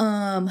that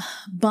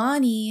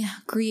Bonnie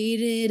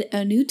created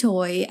a new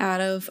toy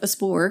out of a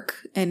spork,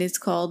 and it's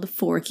called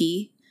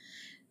Forky.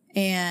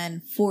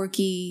 And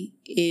Forky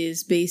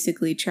is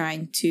basically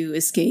trying to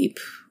escape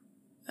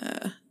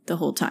the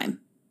whole time.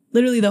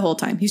 Literally the whole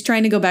time. He's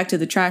trying to go back to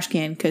the trash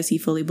can because he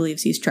fully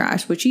believes he's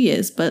trash, which he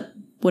is, but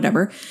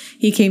whatever.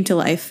 He came to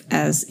life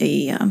as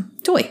a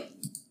toy.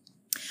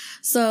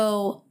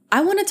 So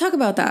I want to talk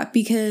about that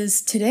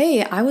because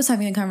today I was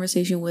having a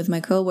conversation with my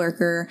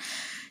coworker,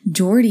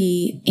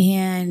 Jordy,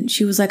 and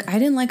she was like, I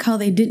didn't like how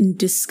they didn't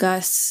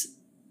discuss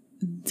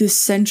the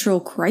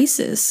central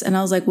crisis. And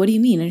I was like, what do you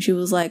mean? And she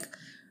was like,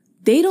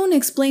 they don't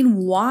explain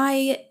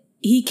why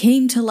he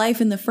came to life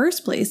in the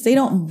first place. They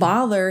don't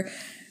bother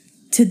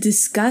to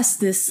discuss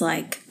this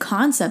like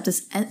concept,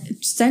 this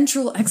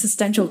central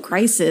existential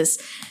crisis,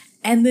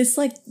 and this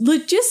like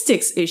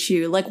logistics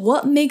issue. Like,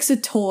 what makes a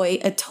toy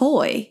a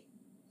toy?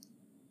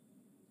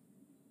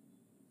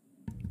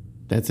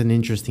 That's an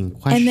interesting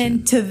question. And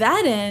then to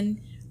that end,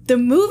 the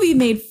movie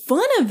made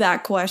fun of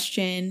that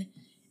question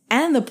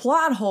and the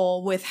plot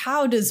hole with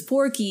how does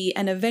Forky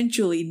and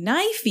eventually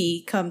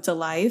Knifey come to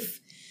life.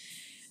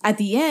 At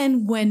the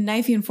end, when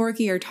Knifey and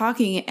Forky are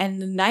talking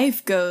and the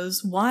knife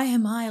goes, why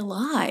am I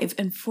alive?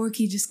 And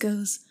Forky just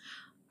goes,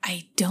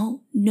 I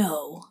don't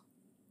know.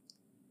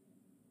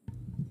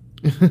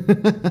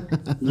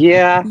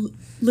 Yeah.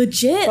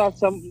 Legit. I saw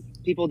some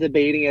people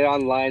debating it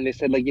online. They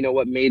said, like, you know,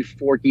 what made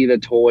Forky the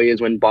toy is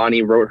when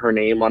Bonnie wrote her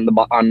name on the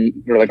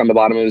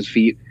bottom of his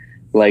feet.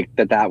 Like,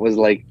 that was,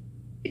 like,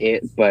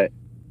 it. But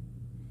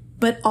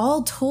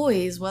all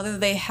toys, whether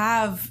they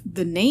have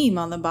the name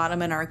on the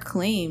bottom and are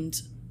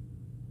claimed,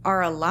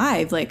 are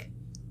alive. Like,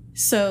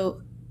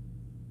 so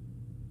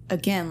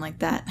again, like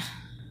that.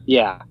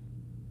 Yeah.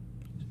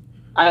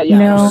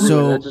 No.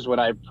 So that's just what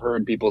I've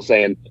heard people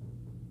saying.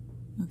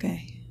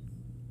 Okay.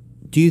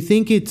 Do you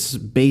think it's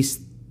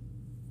basically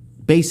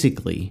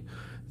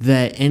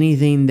that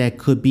anything that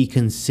could be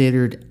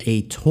considered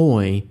a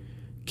toy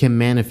can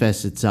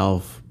manifest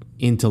itself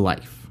into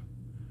life?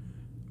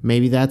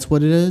 Maybe that's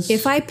what it is.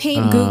 If I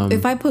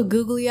if I put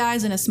googly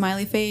eyes and a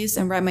smiley face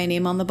and write my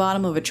name on the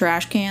bottom of a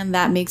trash can,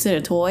 that makes it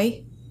a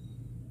toy?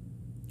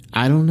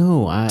 I don't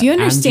know. Do you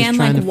understand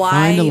like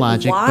why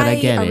but I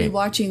get are it. we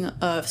watching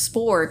a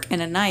spork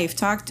and a knife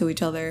talk to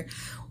each other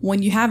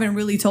when you haven't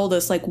really told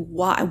us like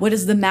why? What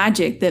is the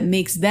magic that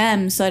makes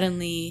them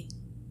suddenly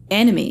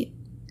animate.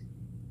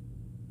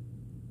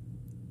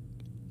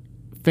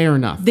 Fair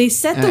enough. They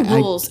set the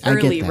rules I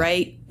get early, that.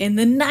 right? In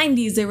the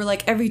 90s, they were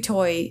like, every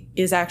toy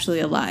is actually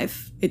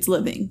alive. It's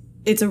living.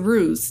 It's a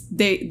ruse.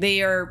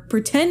 They are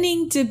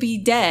pretending to be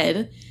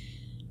dead,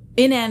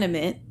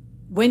 inanimate,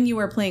 when you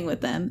are playing with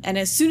them. And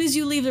as soon as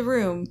you leave the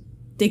room,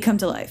 they come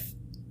to life.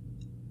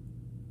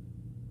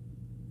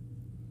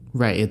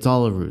 Right, it's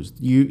all a ruse.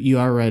 You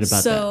are right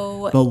about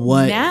So that. But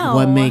what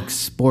now-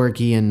 makes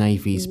Sporky and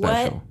Knifey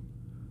special? What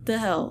the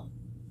hell?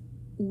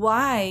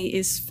 Why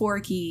is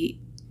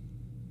Forky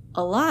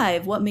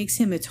alive? What makes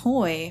him a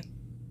toy?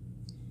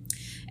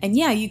 And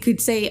yeah, you could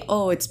say,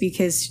 oh, it's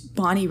because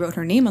Bonnie wrote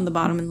her name on the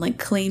bottom and like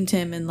claimed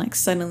him and like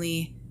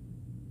suddenly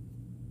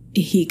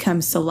he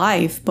comes to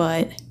life,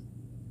 but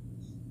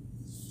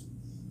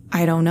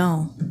I don't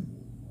know.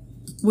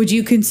 Would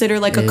you consider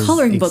like a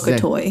coloring book a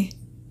toy?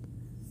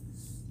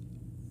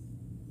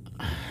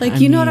 Like,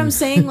 you know what I'm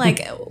saying?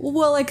 Like,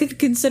 well, I could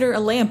consider a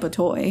lamp a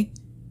toy.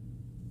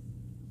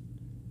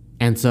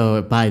 And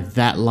so by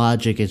that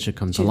logic, it should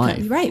come to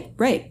life.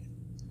 Right.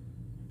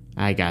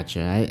 I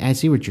gotcha. I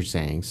see what you're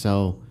saying.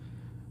 So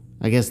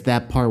I guess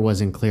that part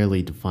wasn't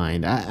clearly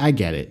defined. I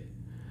get it.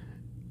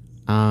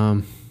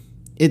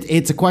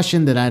 It's a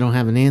question that I don't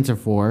have an answer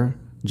for,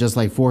 just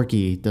like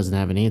Forky doesn't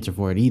have an answer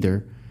for it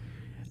either.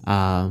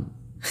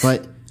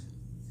 But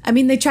I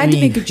mean, they tried to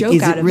make a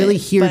joke out of it. Is it really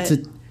here but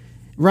to...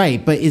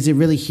 Right, but is it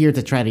really here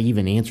to try to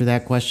even answer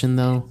that question,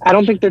 though? I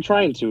don't think they're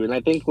trying to, and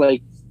I think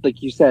like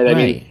you said, I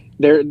mean,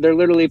 they're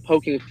literally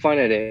poking fun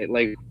at it.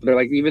 Like they're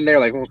like, even they're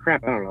like, well,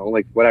 crap, I don't know,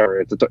 like whatever.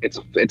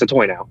 It's a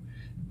toy now.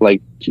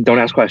 Like, don't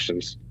ask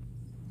questions.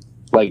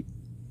 Like,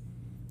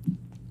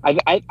 I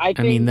think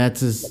I mean,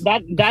 that's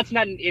not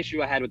an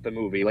issue I had with the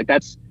movie. Like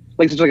that's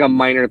like such like a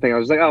minor thing. I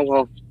was like, oh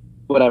well,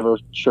 whatever,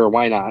 sure,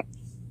 why not?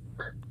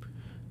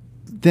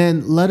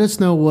 Then let us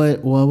know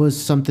what was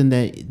something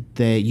that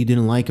you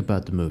didn't like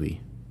about the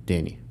movie,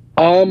 Danny.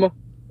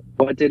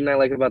 What didn't I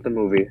like about the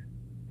movie?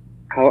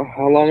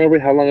 How long have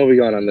we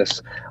gone on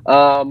this?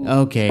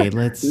 Okay,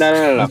 let's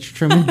no. Let's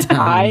trim it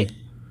down.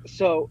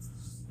 So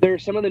there are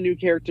some of the new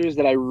characters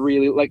that I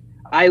really like.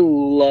 I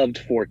loved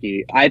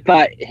Forky. I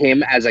thought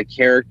him as a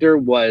character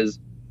was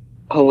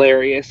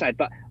hilarious. I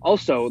thought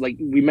also, like,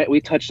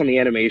 we touched on the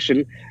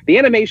animation. The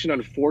animation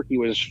on Forky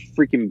was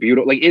freaking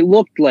beautiful. Like, it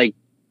looked like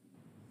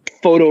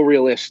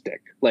photorealistic.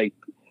 Like,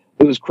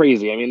 it was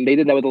crazy. I mean, they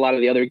did that with a lot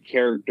of the other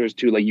characters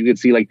too. Like, you could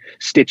see like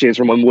stitches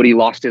from when Woody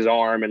lost his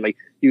arm, and like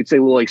you'd say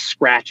little like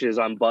scratches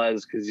on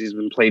Buzz because he's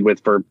been played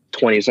with for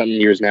 20-something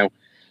years now.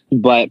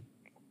 But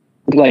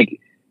like,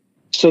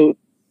 so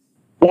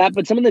that.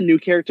 But some of the new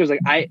characters,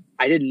 like I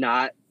did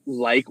not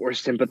like or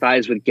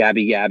sympathize with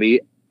Gabby Gabby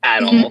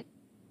at all.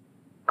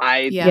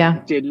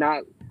 I did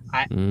not.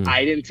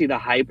 I didn't see the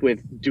hype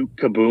with Duke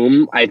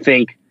Kaboom. I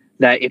think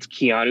that it's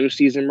Keanu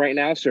season right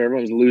now, so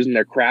everyone's losing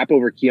their crap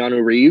over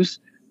Keanu Reeves.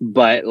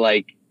 But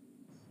like,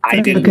 I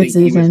didn't think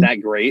he was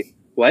that great.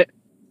 What?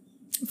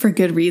 For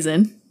good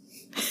reason.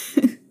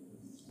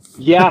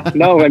 Yeah,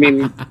 no, I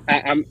mean,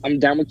 I'm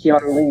down with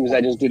Keanu Reeves.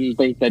 I just didn't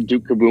think that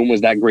Duke Kaboom was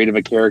that great of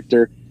a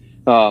character.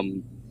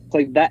 It's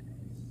like that.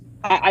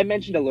 I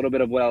mentioned a little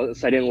bit of what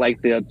else I didn't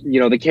like.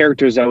 The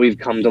characters that we've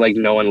come to like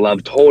know and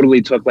love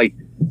totally took like,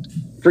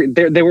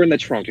 they were in the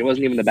trunk. It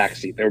wasn't even the back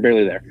seat. They were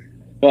barely there.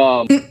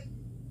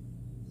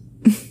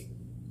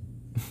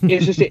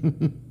 It's just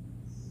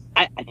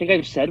I think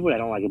I've said what I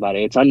don't like about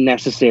it. It's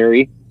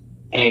unnecessary,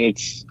 and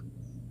it's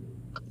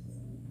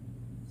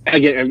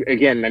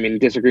again. I mean,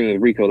 disagreeing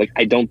with Rico, like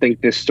I don't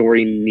think this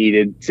story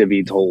needed to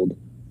be told.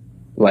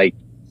 Like,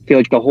 I feel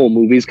like the whole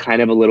movie's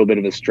kind of a little bit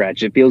of a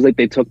stretch. It feels like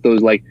they took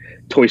those like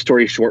Toy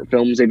Story short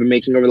films they've been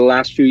making over the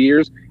last few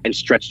years and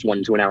stretched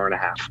one to an hour and a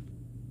half.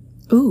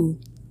 Ooh.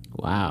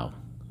 Wow.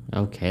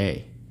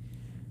 Okay.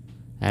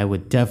 I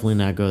would definitely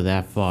not go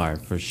that far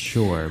for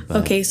sure. But,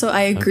 okay, so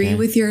I agree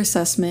with your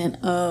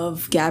assessment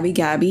of Gabby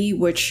Gabby,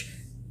 which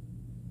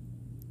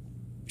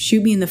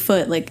shoot me in the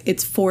foot. Like,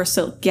 it's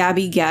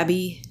Gabby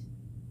Gabby,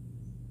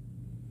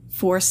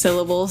 4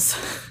 syllables.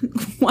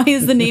 Why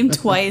is the name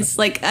twice?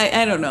 Like,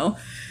 I don't know.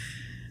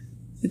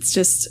 It's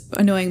just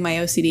annoying my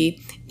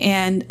OCD.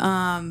 And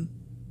I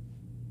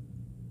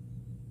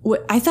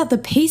thought the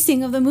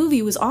pacing of the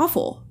movie was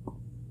awful.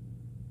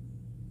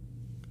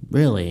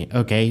 Really?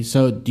 Okay,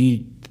 so do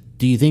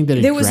you think that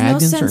it there was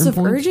dragged no in sense of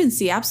points?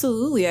 urgency?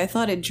 Absolutely. I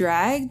thought it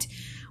dragged.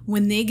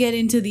 When they get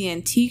into the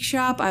antique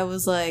shop, I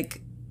was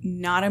like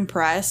not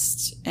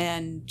impressed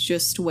and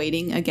just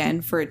waiting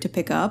again for it to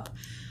pick up.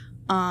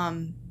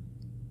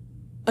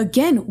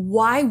 Again,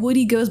 why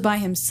Woody goes by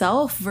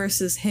himself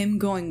versus him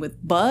going with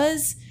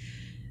Buzz?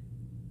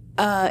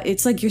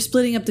 It's like you're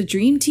splitting up the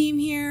dream team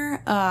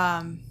here.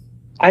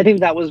 I think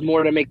that was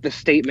more to make the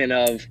statement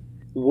of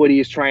Woody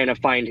is trying to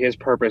find his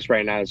purpose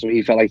right now, so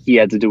he felt like he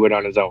had to do it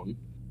on his own.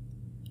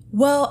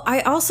 Well,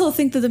 I also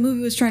think that the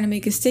movie was trying to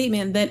make a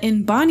statement that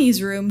in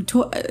Bonnie's room,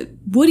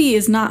 Woody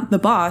is not the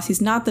boss. He's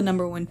not the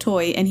number one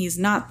toy, and he's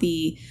not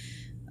the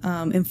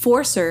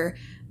enforcer.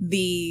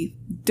 the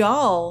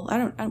doll,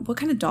 what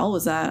kind of doll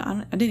was that?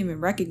 I didn't even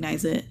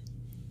recognize it.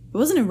 It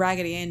wasn't a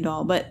Raggedy Ann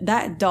doll, but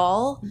that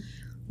doll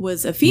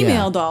was a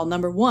female doll,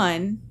 number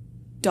one.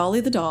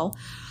 Dolly the doll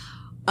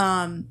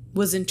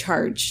was in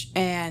charge.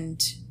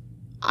 And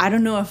I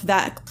don't know if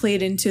that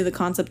played into the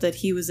concept that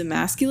he was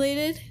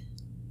emasculated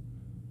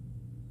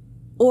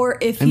or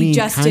if he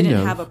just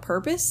didn't have a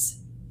purpose.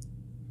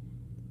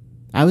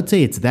 I would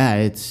say it's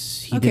that.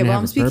 He didn't have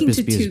I'm a speaking purpose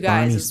to because two guys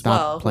Barney as stopped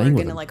well who are playing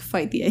going with to him.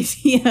 fight the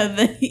idea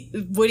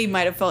that Woody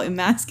might have felt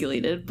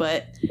emasculated,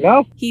 but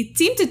No, he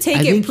seemed to take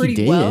I it think he pretty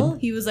did. well.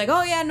 He was like,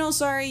 "Oh yeah, no,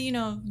 sorry,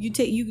 you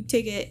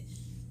take it,"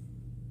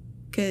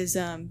 because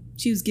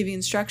she was giving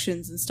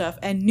instructions and stuff,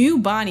 and knew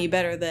Bonnie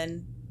better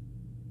than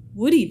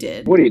Woody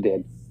did. Woody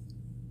did.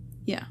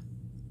 Yeah.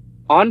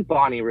 On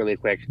Bonnie, really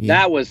quick. Yeah.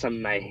 That was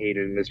something I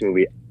hated in this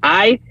movie.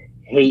 I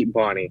hate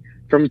Bonnie.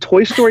 From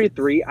Toy Story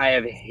 3, I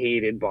have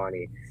hated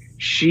Bonnie.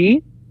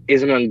 She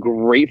is an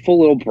ungrateful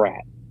little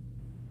brat.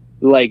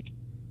 Like,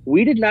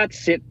 we did not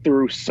sit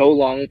through so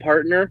long,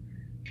 partner,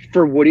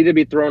 for Woody to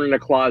be thrown in a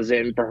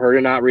closet and for her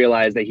to not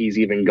realize that he's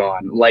even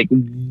gone. Like,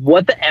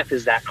 what the F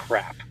is that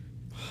crap?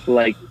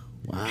 Like,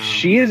 Wow.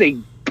 she is a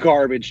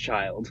garbage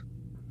child.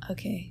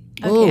 Okay,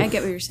 Oof. I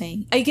get what you're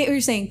saying.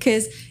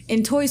 Because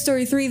in Toy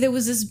Story 3, there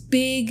was this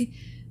big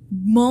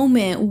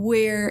moment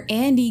where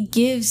Andy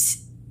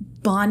gives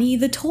Bonnie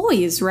the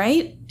toys,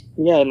 right?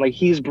 Yeah, and like,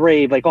 he's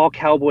brave, like all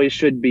cowboys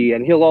should be,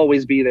 and he'll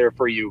always be there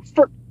for you.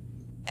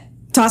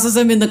 Tosses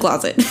him in the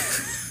closet.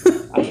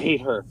 I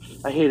hate her.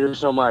 I hate her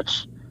so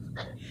much.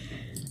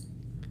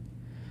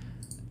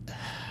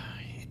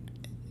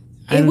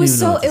 It was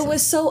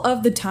so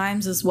of the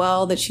times as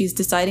well that she's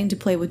deciding to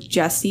play with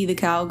Jessie the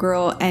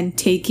cowgirl and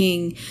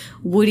taking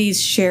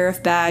Woody's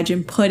sheriff badge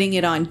and putting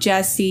it on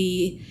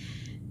Jessie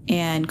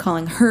and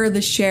calling her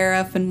the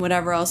sheriff and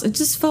whatever else. It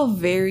just felt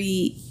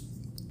very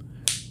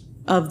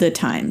of the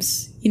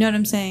times. You know what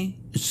I'm saying?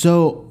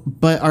 So,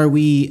 but are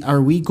we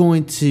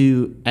going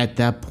to at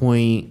that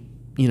point,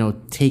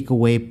 take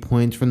away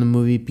points from the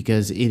movie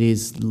because it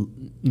is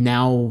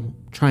now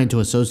trying to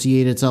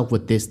associate itself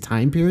with this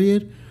time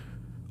period?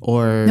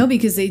 Or no,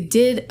 because they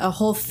did a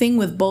whole thing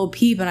with Bo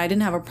Peep, and I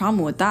didn't have a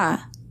problem with that.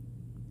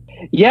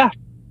 Yeah,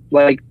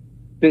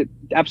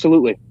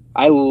 absolutely.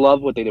 I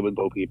love what they did with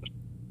Bo Peep.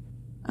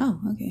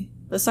 Oh, okay.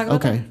 Let's talk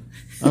about that.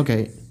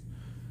 Okay.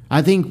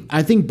 I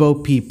think Bo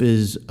Peep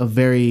is a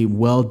very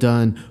well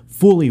done,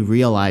 fully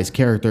realized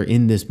character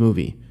in this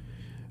movie.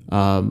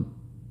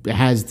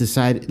 Has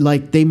decided,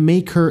 they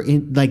make her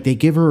they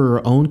give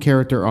her own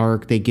character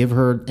arc. They give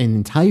her an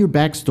entire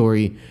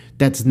backstory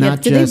that's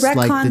not did just they retcon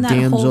like the that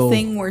damsel whole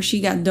thing where she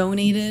got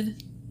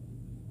donated?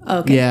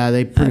 Okay. Yeah,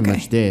 they pretty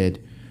much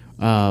did.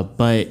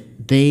 But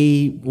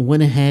they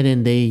went ahead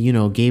and they,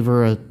 gave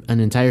her an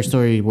entire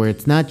story where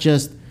it's not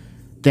just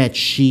that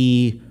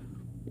she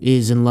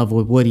is in love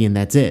with Woody and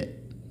that's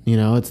it.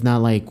 It's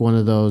not like one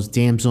of those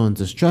damsel in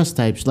distress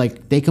types.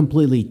 Like, they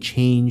completely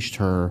changed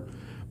her,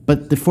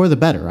 but for the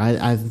better.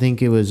 I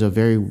think it was a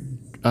very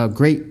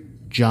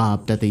great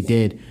job that they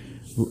did,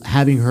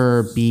 having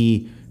her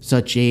be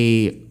such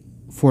a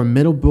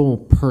formidable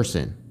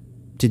person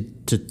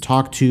to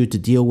talk to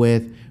deal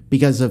with,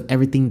 because of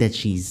everything that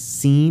she's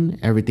seen,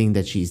 everything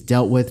that she's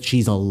dealt with.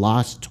 She's a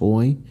lost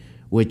toy,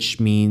 which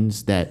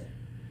means that,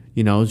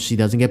 she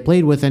doesn't get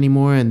played with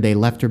anymore, and they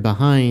left her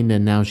behind,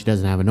 and now she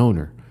doesn't have an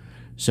owner.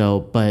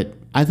 So, but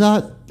I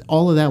thought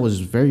all of that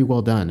was very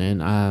well done,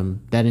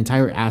 and that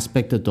entire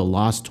aspect of the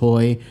lost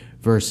toy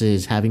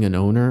versus having an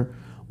owner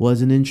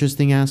was an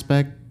interesting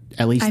aspect,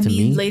 at least to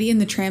me. Lady and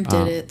the Tramp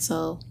did it,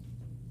 so...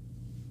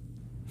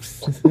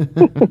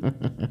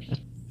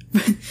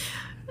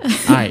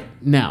 All right,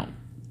 now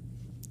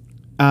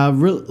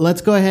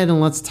let's go ahead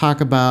and let's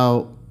talk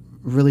about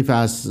really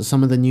fast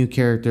some of the new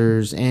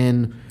characters,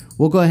 and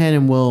we'll go ahead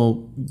and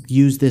we'll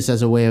use this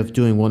as a way of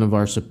doing one of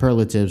our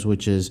superlatives,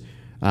 which is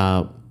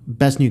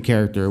best new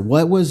character.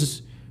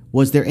 Was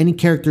there any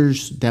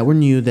characters that were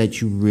new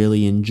that you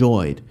really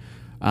enjoyed?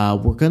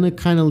 We're gonna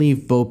kind of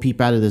leave Bo Peep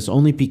out of this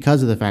only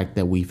because of the fact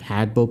that we've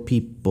had Bo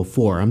Peep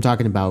before. I'm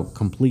talking about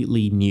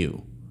completely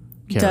new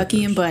characters.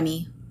 Ducky and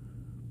Bunny.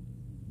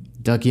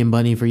 Ducky and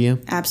Bunny for you?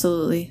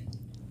 Absolutely.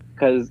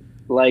 Because,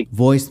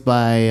 voiced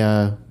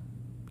by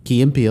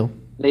Key and Peele.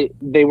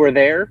 They were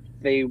there.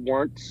 They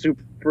weren't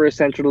super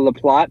essential to the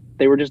plot.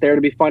 They were just there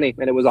to be funny,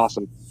 and it was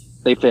awesome.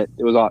 They fit.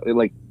 It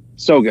was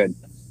so good.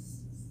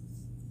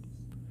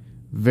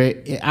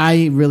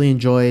 I really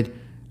enjoyed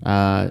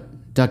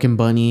Duck and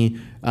Bunny.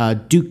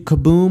 Duke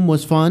Kaboom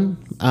was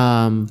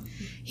fun.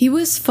 He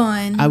was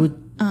fun.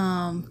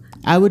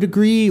 I would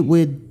agree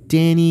with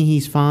Danny.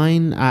 He's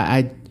fine.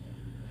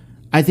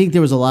 I think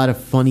there was a lot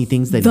of funny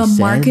things that he said.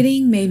 The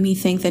marketing made me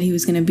think that he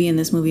was going to be in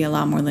this movie a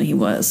lot more than he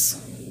was.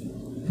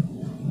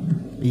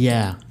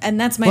 Yeah. And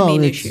that's my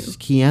main it's issue.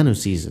 Keanu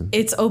season.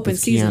 It's open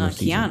season on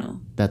Keanu.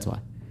 That's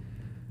why.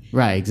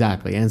 Right,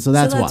 exactly. And so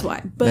that's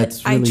why.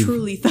 But I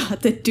truly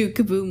thought that Duke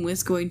Kaboom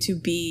was going to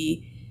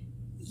be,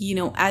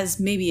 as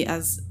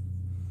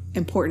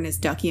important as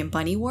Ducky and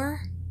Bunny were.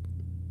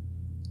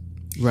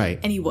 Right.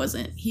 And he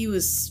wasn't. He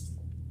was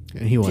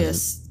Wasn't.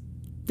 just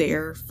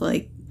there for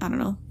like, I don't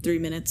know, 3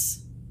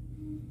 minutes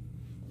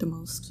the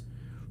most.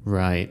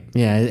 Right.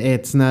 Yeah,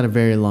 it's not a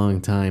very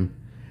long time.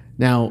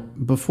 Now,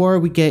 before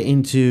we get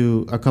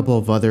into a couple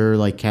of other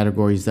like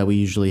categories that we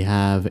usually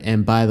have,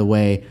 and by the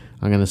way,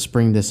 I'm going to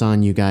spring this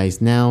on you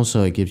guys now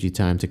so it gives you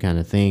time to kind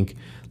of think,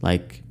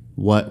 like,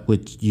 what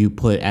would you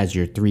put as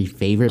your 3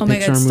 favorite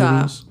Pixar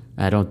movies?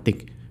 I don't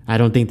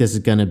think this is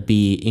going to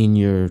be in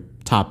your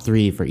top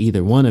 3 for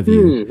either one of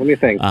you. Let me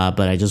think.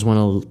 But I just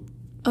want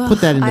to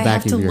put that in the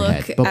back of your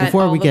head. But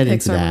before we get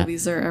into that,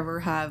 movies there ever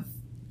have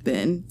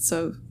been,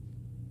 so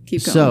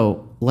keep going.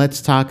 So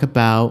let's talk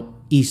about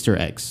Easter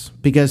eggs,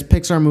 because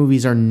Pixar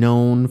movies are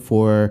known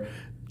for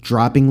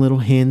dropping little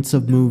hints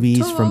of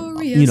movies from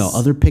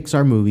other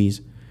Pixar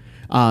movies.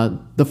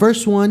 The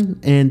first one,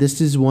 and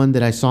this is one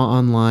that I saw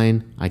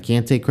online, I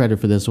can't take credit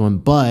for this one,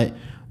 but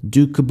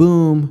Duke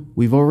Kaboom,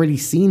 we've already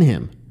seen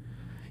him.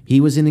 He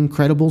was in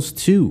Incredibles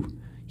 2.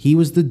 He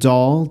was the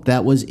doll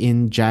that was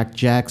in Jack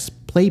Jack's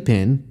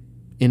playpen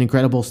in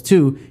Incredibles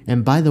 2.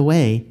 And by the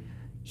way,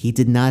 he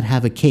did not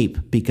have a cape,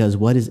 because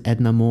what is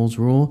Edna Mole's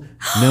rule?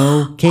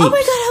 No cape. Oh my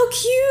god, how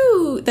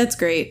cute! That's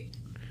great.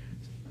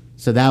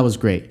 So that was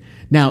great.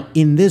 Now,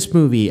 in this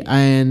movie,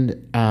 and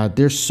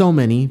there's so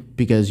many,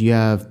 because you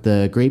have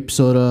the grape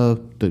soda,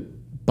 the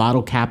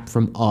bottle cap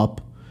from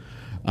Up.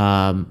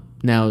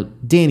 Now,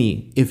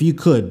 Danny, if you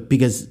could,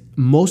 because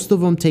most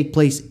of them take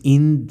place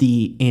in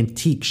the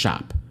antique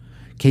shop,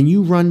 can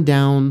you run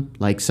down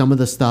like some of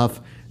the stuff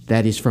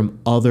that is from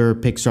other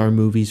Pixar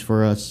movies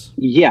for us?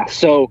 Yeah,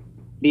 so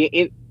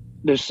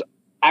there's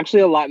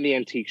actually a lot in the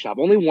antique shop.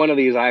 Only one of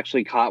these I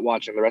actually caught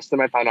watching. The rest of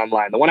them I found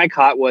online. The one I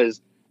caught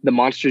was the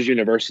Monsters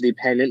University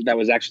pennant that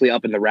was actually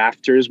up in the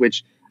rafters,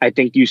 which I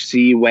think you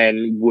see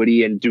when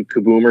Woody and Duke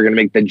Kaboom are going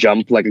to make the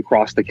jump like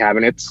across the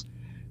cabinets,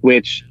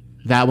 which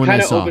that one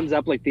kind of opens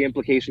up like the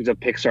implications of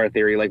Pixar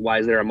theory. Like, why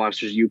is there a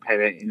Monsters U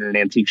pennant in an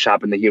antique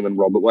shop in the human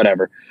world? But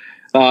whatever.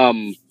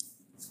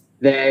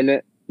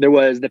 Then there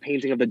was the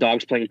painting of the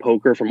dogs playing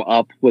poker from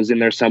Up was in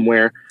there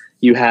somewhere.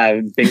 You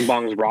have Bing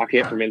Bong's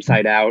rocket from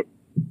Inside Out.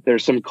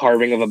 There's some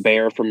carving of a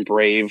bear from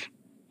Brave.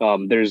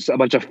 There's a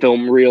bunch of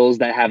film reels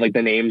that have like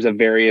the names of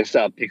various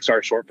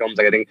Pixar short films.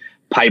 Like I think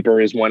Piper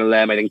is one of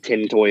them. I think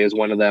Tin Toy is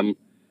one of them.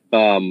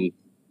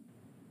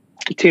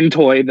 Tin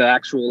Toy, the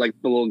actual like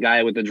the little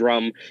guy with the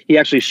drum, he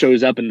actually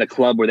shows up in the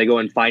club where they go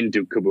and find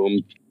Duke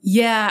Kaboom.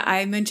 Yeah,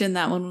 I mentioned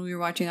that one when we were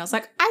watching. I was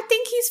like, I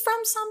think he's from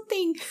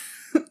something.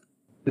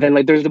 Then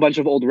like there's a bunch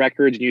of old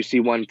records, and you see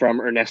one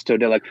from Ernesto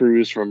de la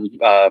Cruz from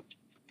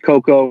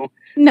Coco.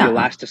 No. The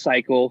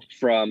Elasticycle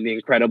from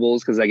The Incredibles,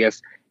 because I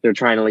guess they're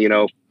trying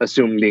to,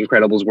 assume The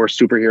Incredibles were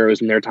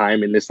superheroes in their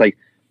time in this like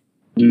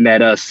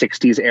meta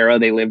 60s era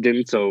they lived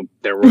in. So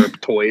there were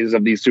toys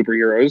of these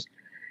superheroes.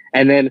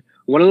 And then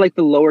one of like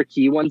the lower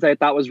key ones I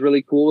thought was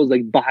really cool was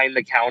like behind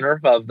the counter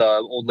of the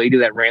old lady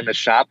that ran the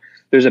shop.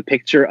 There's a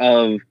picture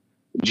of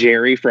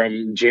Jerry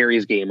from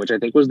Jerry's Game, which I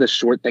think was the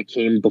short that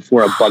came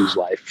before A Bug's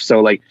Life. So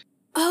like,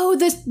 oh,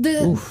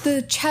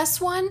 the chess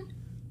one.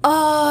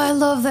 Oh, I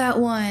love that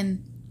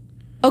one.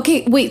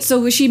 Okay, wait. So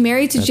was she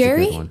married to That's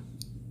Jerry? a good one.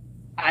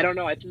 I don't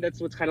know. I think that's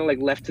what's kind of like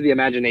left to the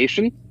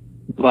imagination,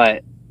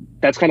 but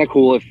that's kind of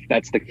cool if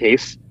that's the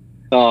case.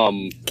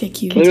 Okay,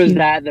 cute. There was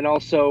that. Then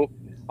also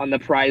on the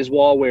prize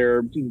wall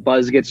where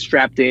Buzz gets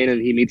strapped in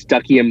and he meets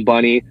Ducky and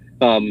Bunny.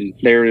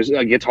 There's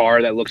a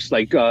guitar that looks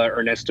like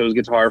Ernesto's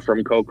guitar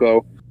from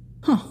Coco.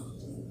 Huh.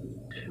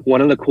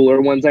 One of the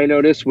cooler ones I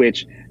noticed,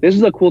 which this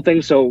is a cool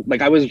thing. So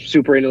like I was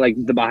super into like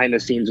the behind the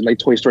scenes when like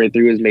Toy Story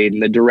 3 was made,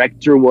 and the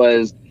director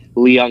was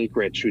Lee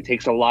Unkrich, who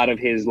takes a lot of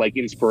his like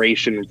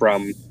inspiration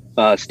from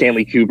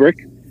Stanley Kubrick.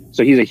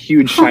 So he's a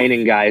huge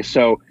Shining guy.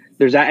 So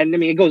there's that. And I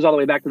mean, it goes all the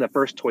way back to the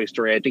first Toy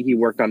Story. I think he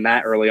worked on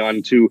that early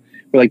on too.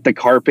 Where like the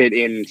carpet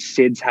in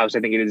Sid's house,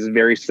 I think it is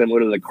very similar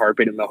to the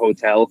carpet in the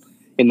hotel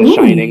in The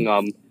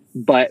Shining.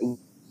 But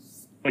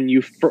when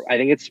I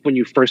think it's when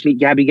you first meet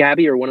Gabby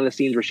Gabby, or one of the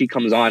scenes where she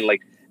comes on, like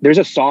there's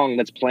a song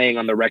that's playing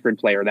on the record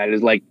player that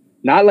is like,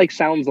 not like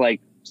sounds like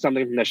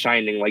something from The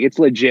Shining. Like it's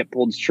legit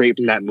pulled straight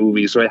from that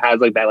movie. So it has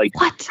like that like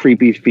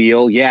creepy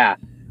feel. Yeah.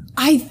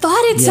 I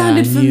thought it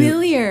sounded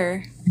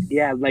familiar.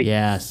 Yeah. Like,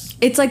 yes.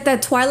 It's like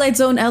that Twilight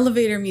Zone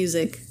elevator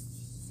music.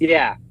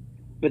 Yeah.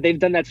 But they've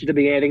done that since the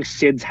beginning. I think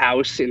Sid's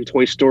house in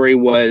Toy Story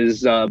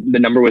was, the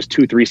number was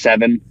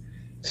 237.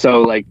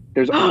 So like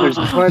there's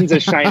tons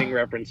of Shining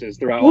references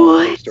throughout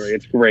all Toy Story.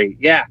 It's great.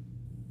 Yeah.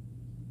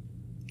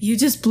 You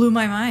just blew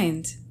my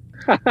mind.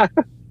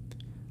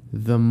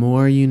 The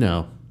more you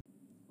know.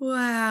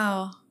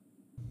 Wow.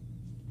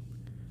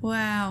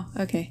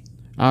 Okay.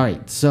 All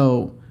right.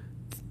 So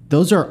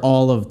those are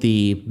all of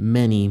the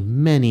many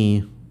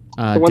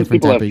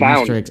different type of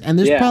Easter eggs. And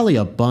there's probably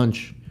a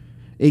bunch.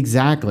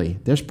 Exactly.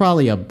 There's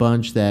probably a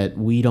bunch that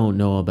we don't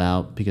know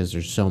about because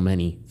there's so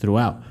many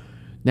throughout.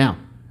 Now,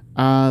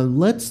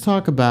 let's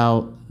talk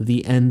about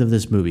the end of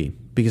this movie,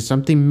 because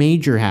something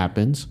major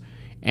happens,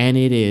 and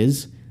it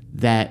is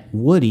that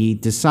Woody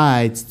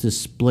decides to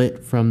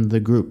split from the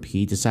group.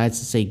 He decides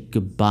to say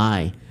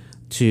goodbye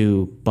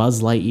to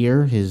Buzz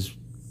Lightyear, his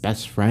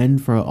best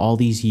friend for all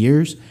these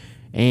years,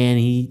 and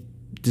he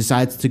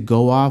decides to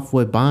go off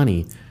with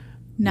Bonnie.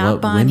 Not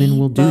what Bonnie. Women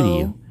will do Bo, to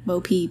you.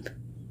 Bo Peep.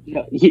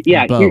 No,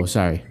 Bo,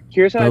 sorry.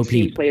 Here's how Bo that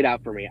scene Peep. played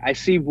out for me. I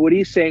see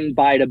Woody saying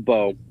bye to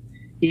Bo.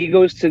 He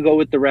goes to go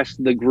with the rest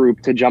of the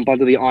group to jump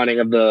onto the awning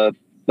of the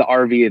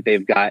RV that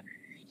they've got.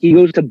 He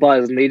goes to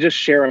Buzz, and they just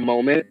share a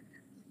moment.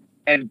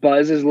 And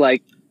Buzz is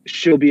like,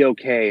 she'll be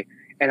okay.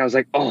 And I was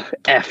like, oh,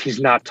 F, he's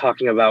not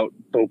talking about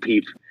Bo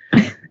Peep.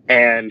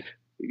 And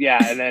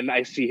yeah, and then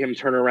I see him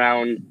turn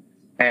around,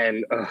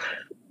 and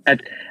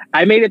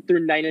I made it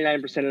through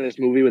 99% of this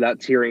movie without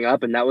tearing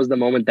up, and that was the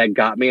moment that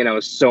got me, and I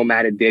was so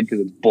mad it did because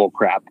it's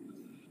bullcrap.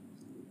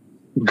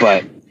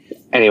 But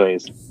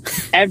anyways,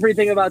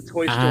 everything about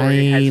Toy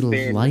Story has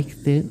been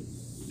liked it.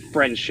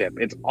 friendship.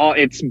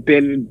 It's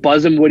been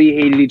Buzz and Woody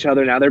hated each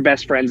other. Now they're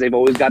best friends. They've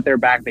always got their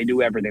back. They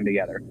do everything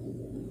together.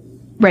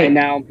 Right. And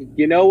now,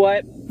 you know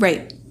what?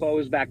 Right.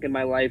 Bo's back in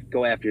my life.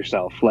 Go after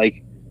yourself.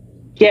 Like,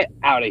 get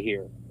out of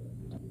here.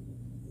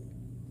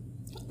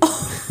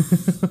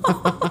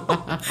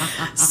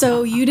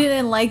 So you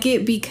didn't like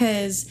it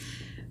because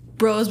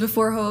bros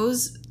before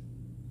hoes?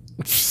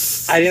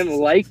 I didn't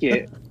like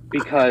it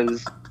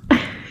because,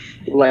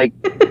 like,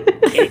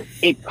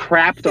 it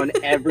crapped on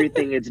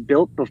everything it's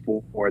built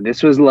before.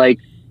 This was like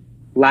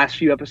last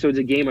few episodes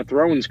of Game of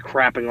Thrones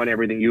crapping on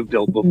everything you've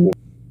built before.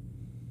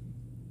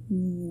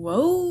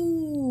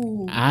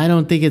 Whoa. I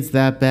don't think it's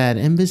that bad.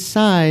 And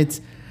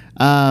besides,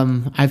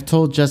 I've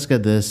told Jessica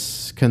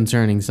this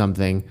concerning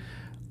something.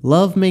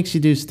 Love makes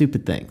you do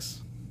stupid things.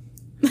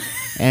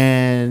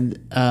 And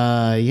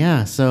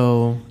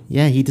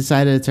he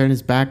decided to turn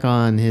his back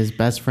on his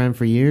best friend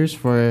for years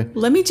for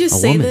Let me just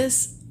say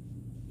this.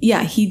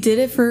 Yeah, he did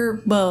it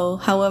for Bo.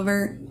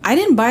 However, I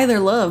didn't buy their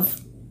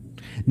love.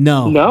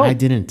 No, I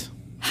didn't.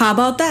 How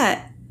about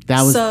that?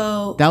 That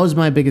was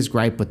my biggest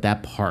gripe with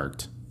that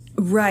part.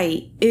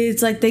 Right.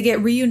 It's like they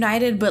get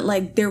reunited, but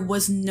like there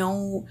was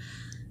no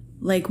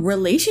like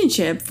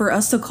relationship for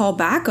us to call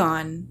back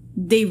on.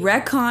 They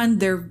retconned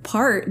their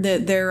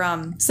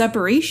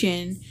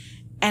separation,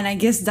 and I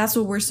guess that's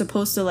what we're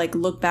supposed to like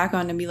look back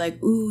on and be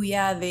like, ooh,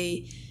 yeah,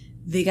 they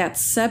got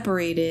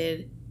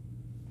separated,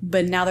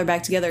 but now they're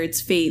back together.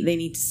 It's fate. They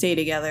need to stay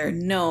together.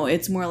 No,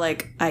 it's more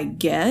like, I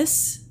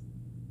guess.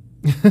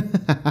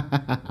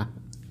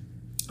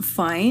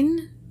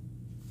 Fine.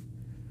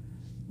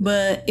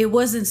 But it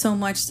wasn't so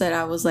much that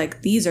I was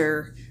like, these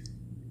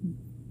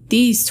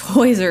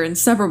toys are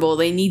inseparable.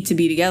 They need to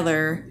be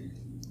together.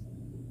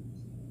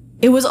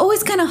 It was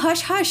always kind of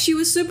hush-hush. She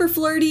was super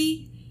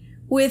flirty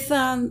with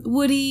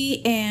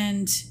Woody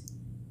and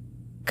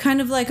kind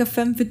of like a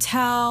femme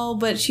fatale,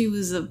 but she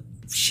was a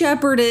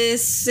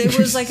shepherdess. It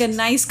was like a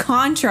nice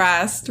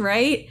contrast,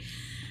 right?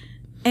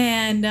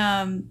 And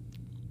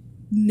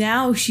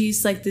now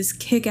she's like this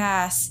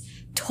kick-ass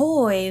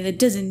toy that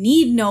doesn't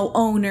need no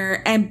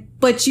owner,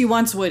 but she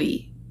wants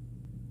Woody.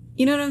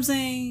 You know what I'm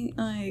saying?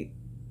 Like,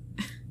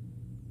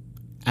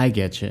 I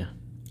get you.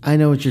 I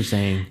know what you're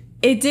saying.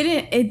 It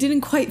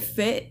didn't quite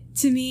fit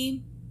to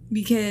me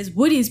because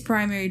Woody's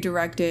primary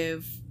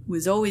directive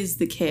was always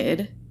the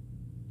kid.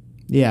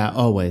 Yeah,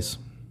 always.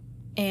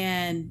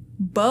 And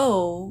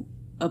Bo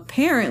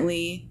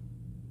apparently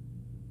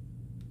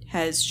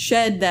has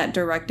shed that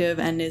directive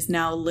and is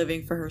now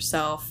living for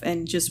herself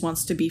and just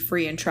wants to be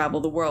free and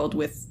travel the world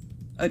with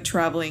a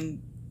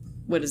traveling,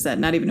 what is that?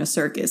 Not even a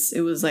circus.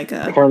 It was like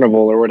a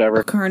carnival or whatever.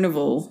 A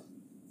carnival.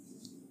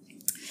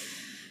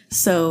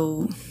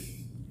 So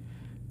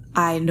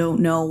I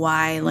don't know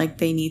why like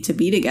they need to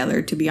be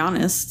together, to be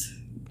honest.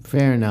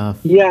 Fair enough.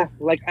 Yeah,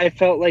 like I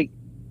felt like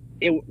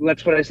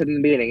that's what I said in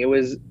the beginning. It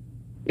was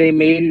they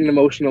made an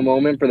emotional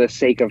moment for the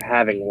sake of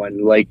having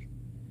one. Like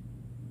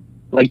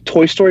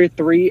Toy Story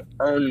 3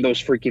 earned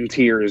those freaking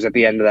tears at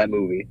the end of that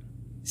movie.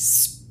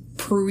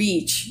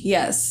 Preach,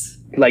 yes.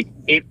 Like,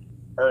 it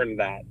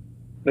earned that.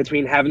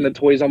 Between having the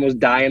toys almost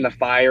die in the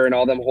fire and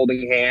all them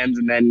holding hands,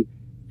 and then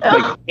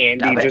like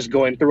Andy just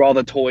going through all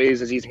the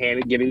toys as he's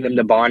giving them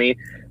to Bonnie,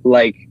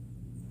 like,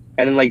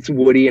 and then like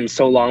Woody and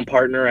So Long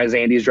Partner as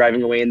Andy's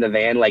driving away in the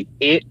van, like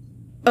it.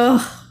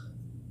 Ugh.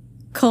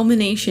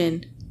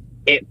 Culmination.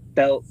 It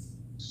felt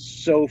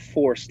so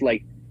forced.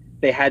 Like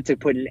they had to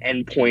put an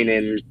end point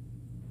in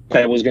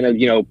that was gonna,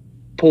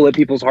 pull at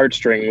people's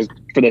heartstrings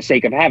for the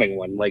sake of having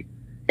one. Like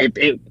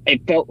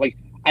it felt like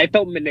I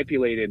felt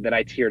manipulated that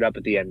I teared up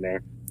at the end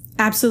there.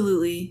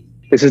 Absolutely.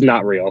 This is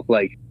not real.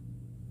 Like.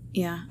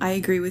 Yeah, I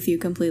agree with you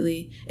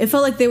completely. It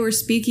felt like they were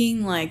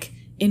speaking like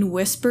in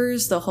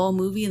whispers the whole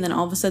movie, and then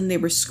all of a sudden they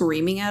were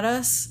screaming at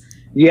us.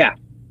 Yeah.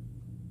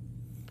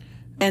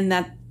 And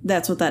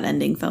that's what that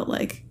ending felt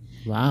like.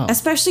 Wow.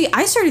 Especially,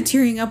 I started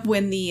tearing up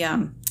when the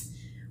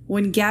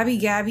when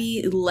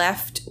Gabby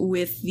left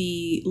with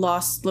the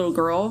lost little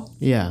girl.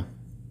 Yeah.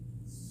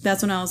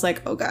 That's when I was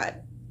like, oh God,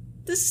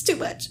 this is too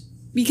much.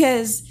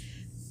 Because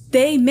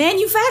they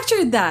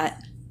manufactured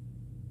that.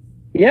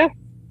 Yeah.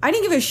 I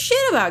didn't give a shit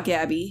about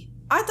Gabby.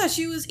 I thought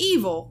she was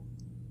evil.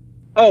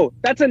 Oh,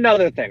 that's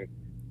another thing.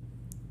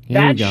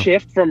 that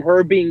shift from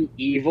her being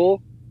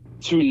evil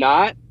to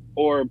not,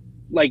 or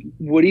like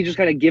Woody just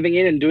kind of giving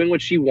in and doing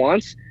what she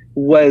wants,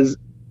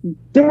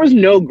 there was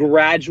no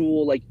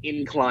gradual like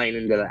incline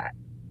into that.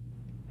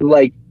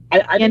 Like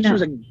I think she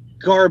was a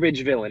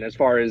garbage villain, as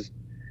far as,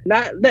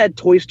 not that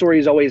Toy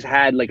Story's always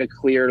had like a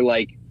clear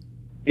like,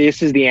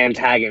 this is the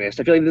antagonist.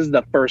 I feel like this is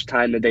the first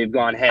time that they've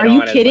gone head on. Are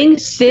you kidding?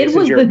 Sid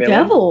was the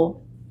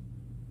devil.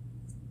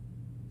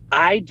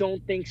 I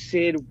don't think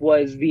Sid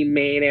was the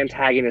main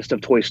antagonist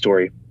of Toy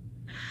Story.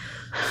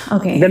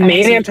 Okay. The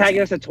main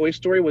antagonist of Toy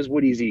Story was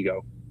Woody's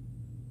ego.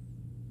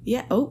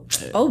 Yeah. Oh,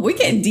 we're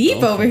getting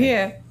deep over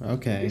here.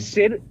 Okay.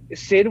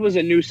 Sid was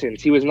a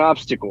nuisance. He was an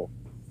obstacle,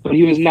 but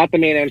he was not the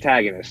main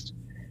antagonist.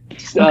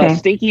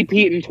 Stinky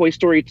Pete in Toy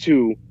Story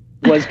 2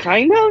 was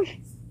kind of,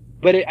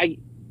 but I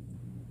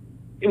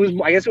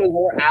guess it was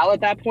more Al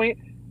at that point.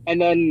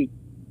 And then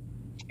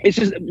it's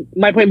just,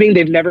 my point being,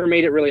 they've never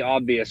made it really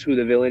obvious who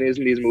the villain is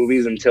in these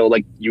movies until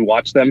like you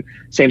watch them.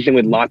 Same thing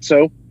with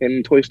Lotso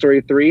in Toy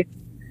Story 3.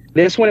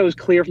 This one, it was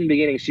clear from the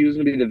beginning she was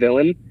going to be the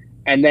villain,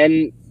 and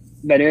then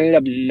that ended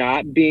up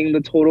not being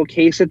the total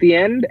case at the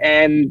end,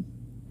 and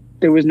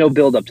there was no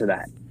build up to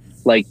that.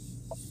 Like,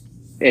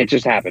 it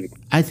just happened.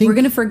 I think we're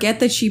gonna forget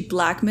that she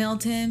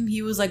blackmailed him.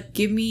 He was like,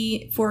 "Give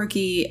me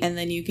Forky, and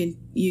then you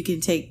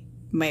can take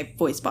my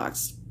voice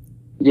box."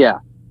 Yeah.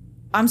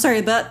 I'm sorry,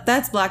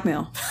 that's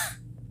blackmail.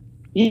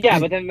 Yeah,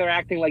 but then they're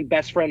acting like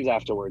best friends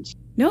afterwards.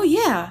 No,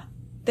 yeah.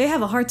 They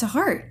have a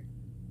heart-to-heart.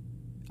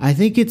 I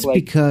think it's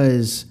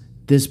because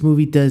this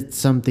movie does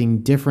something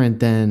different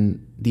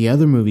than the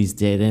other movies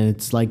did, and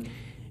it's like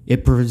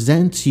it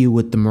presents you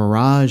with the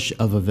mirage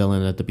of a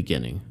villain at the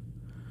beginning.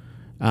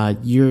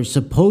 You're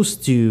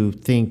supposed to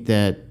think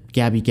that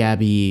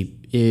Gabby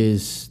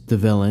is the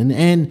villain,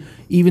 and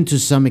even to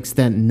some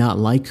extent not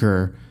like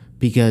her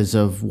because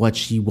of what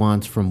she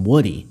wants from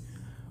Woody.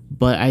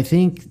 But I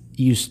think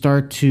you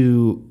start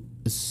to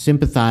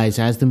sympathize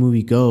as the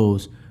movie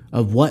goes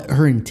of what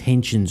her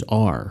intentions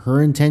are.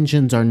 Her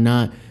intentions are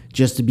not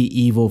just to be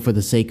evil for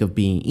the sake of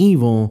being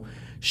evil.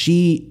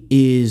 She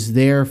is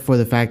there for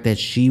the fact that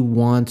she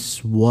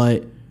wants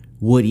what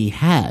Woody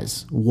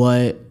has,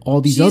 what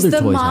all these other toys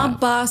have. She's the mob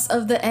boss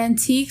of the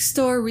antique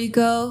store,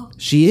 Rico.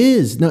 She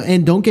is. No,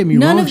 and don't get me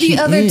wrong, none of the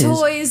other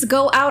toys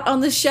go out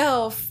on the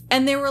shelf,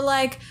 and they were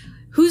like,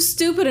 who's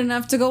stupid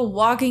enough to go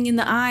walking in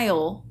the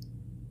aisle?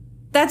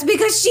 That's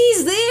because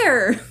she's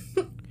there.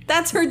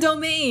 That's her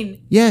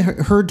domain. Yeah,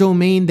 her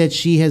domain that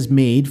she has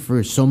made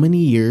for so many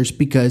years,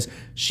 because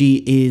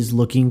she is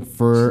looking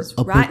for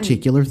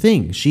particular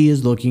thing. She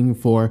is looking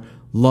for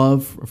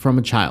love from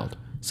a child,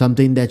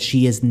 something that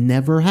she has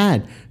never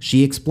had.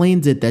 She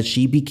explains it that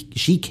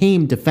she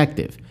came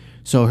defective,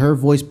 so her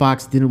voice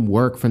box didn't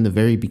work from the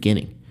very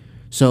beginning.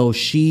 So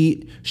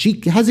she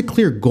has a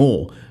clear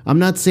goal. I'm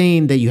not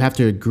saying that you have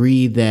to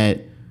agree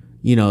that,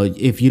 you know,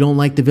 if you don't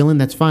like the villain,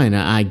 that's fine.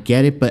 I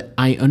get it, but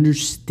I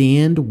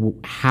understand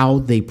how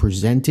they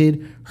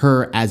presented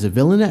her as a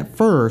villain at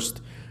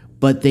first,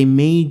 but they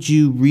made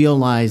you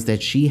realize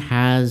that she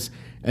has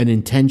an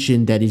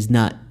intention that is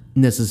not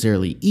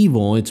necessarily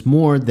evil. It's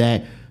more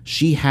that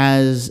she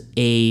has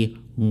a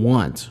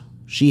want.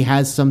 She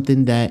has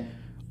something that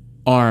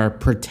our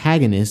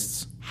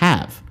protagonists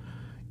have.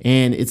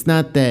 And it's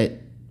not that,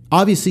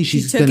 obviously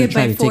she's going to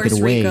try to take it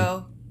away.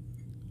 Rico.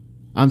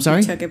 I'm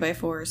sorry? She took it by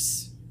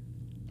force.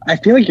 I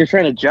feel like you're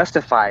trying to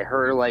justify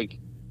her, like,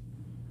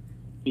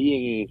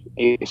 being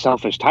a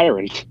selfish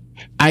tyrant.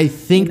 I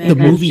think the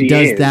movie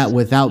does that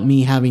without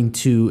me having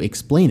to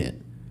explain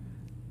it.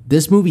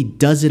 This movie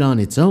does it on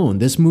its own.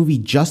 This movie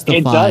justifies...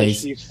 It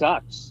does. She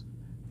sucks.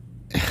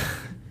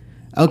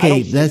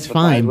 Okay, that's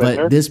fine,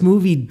 but this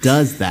movie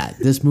does that.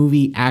 This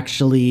movie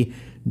actually,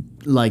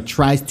 like,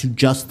 tries to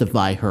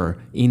justify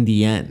her in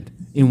the end,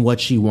 in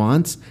what she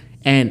wants,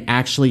 and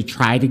actually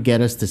try to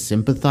get us to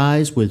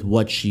sympathize with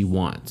what she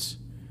wants.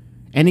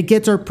 And it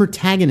gets our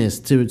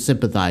protagonist to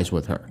sympathize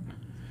with her.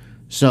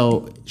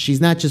 So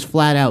she's not just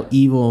flat out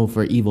evil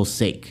for evil's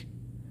sake.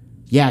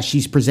 Yeah,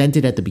 she's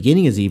presented at the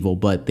beginning as evil,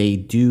 but they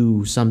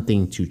do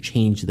something to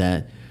change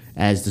that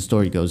as the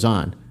story goes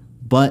on.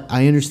 But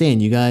I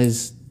understand you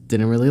guys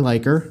didn't really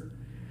like her.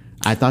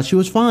 I thought she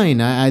was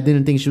fine. I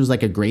didn't think she was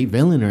like a great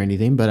villain or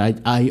anything,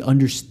 but I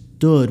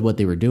understood what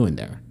they were doing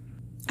there.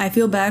 I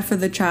feel bad for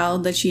the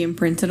child that she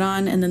imprinted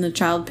on, and then the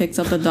child picks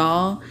up the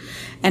doll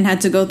and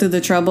had to go through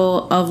the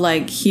trouble of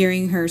like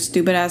hearing her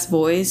stupid ass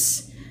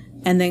voice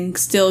and then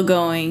still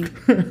going,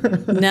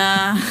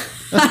 nah,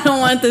 I don't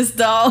want this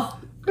doll.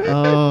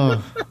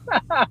 Oh.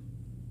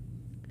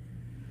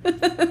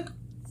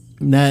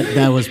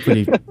 That was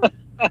pretty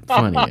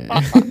funny.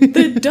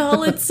 The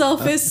doll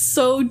itself is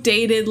so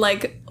dated.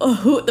 Like,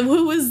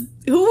 who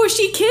was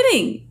she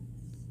kidding?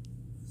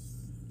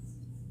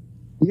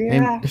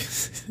 Yeah.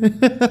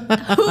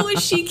 Who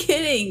was she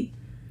kidding?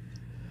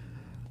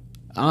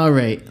 All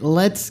right,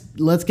 let's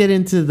get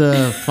into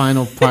the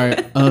final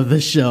part of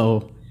the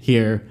show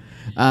here.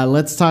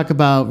 Let's talk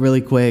about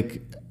really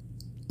quick.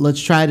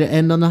 Let's try to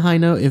end on a high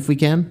note if we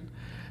can.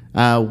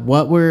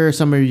 What were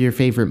some of your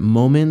favorite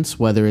moments,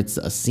 whether it's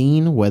a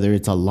scene, whether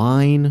it's a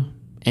line,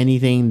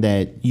 anything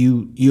that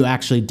you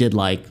actually did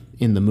like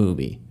in the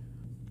movie?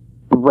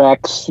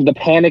 Rex, the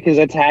panic is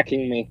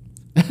attacking me.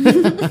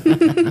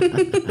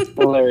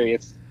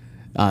 Hilarious.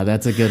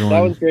 That's a good one. That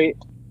was great.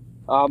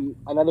 I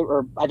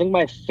think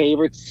my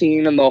favorite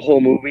scene in the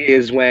whole movie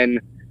is when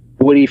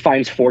Woody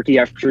finds Forky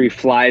after he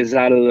flies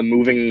out of the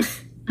moving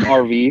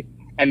RV,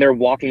 and they're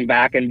walking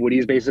back, and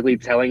Woody's basically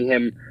telling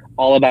him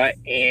all about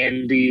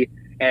Andy,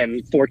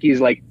 and Forky's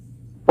like,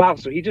 wow,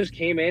 so he just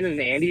came in and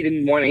Andy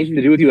didn't want anything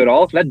to do with you at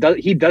all?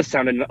 He does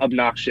sound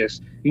obnoxious.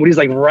 And Woody's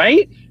like,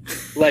 right?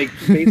 Like,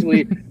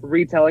 basically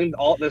retelling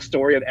all the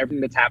story of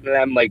everything that's happened to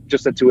them, like,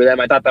 just the two of them.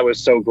 I thought that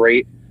was so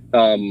great.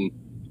 And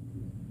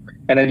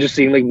then just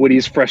seeing, like,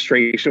 Woody's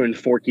frustration and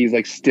Forky's,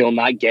 like, still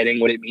not getting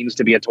what it means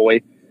to be a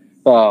toy.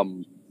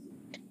 That's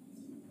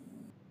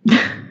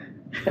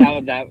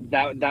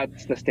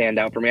the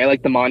standout for me. I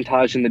like the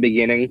montage in the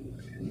beginning,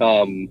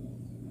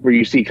 where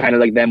you see kind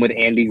of like them with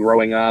Andy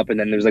growing up, and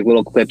then there's like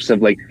little clips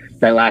of like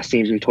that last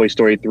scene from Toy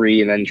Story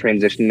 3, and then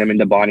transitioning them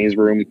into Bonnie's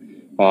room.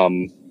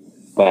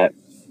 But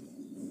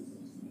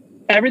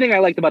everything I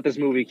liked about this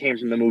movie came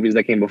from the movies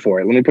that came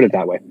before it. Let me put it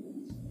that way.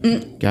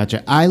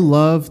 Gotcha. I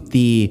love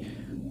the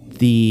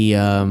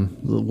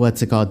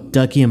what's it called,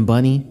 Ducky and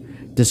Bunny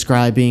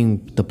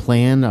describing the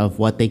plan of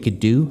what they could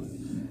do.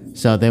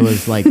 So there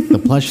was like the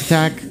plush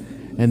attack,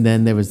 and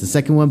then there was the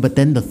second one, but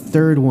then the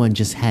third one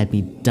just had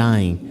me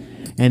dying.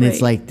 And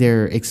it's like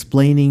they're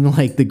explaining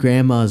like the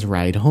grandma's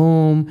ride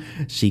home.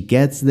 She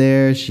gets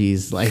there,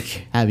 she's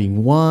like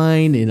having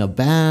wine in a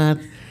bath,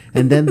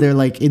 and then they're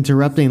like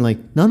interrupting, like,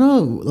 no,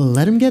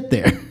 let him get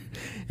there.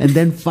 And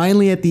then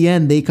finally at the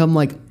end, they come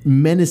like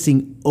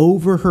menacing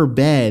over her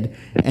bed,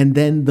 and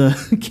then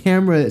the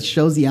camera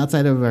shows the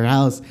outside of her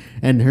house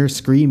and her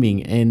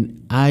screaming,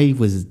 and I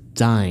was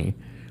dying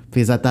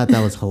because I thought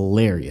that was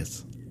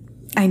hilarious.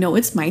 I know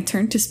it's my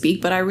turn to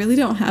speak, but I really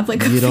don't have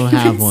like a You don't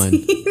have one.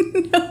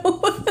 scene. No.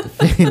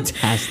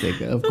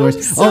 Fantastic, of course.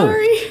 I'm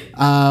sorry.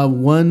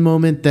 One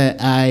moment that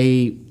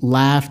I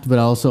laughed but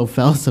also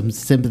felt some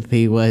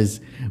sympathy was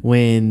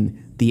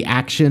when the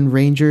Action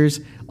Rangers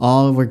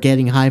all were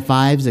getting high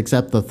fives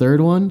except the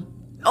third one.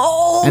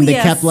 Oh, and they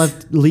kept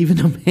leaving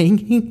them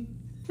hanging.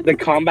 The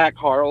Combat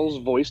Carls,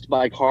 voiced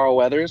by Carl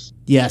Weathers.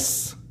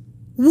 Yes.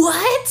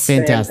 What?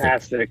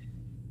 Fantastic.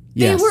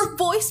 Yes. They were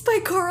voiced by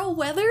Carl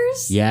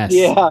Weathers? Yes.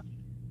 Yeah.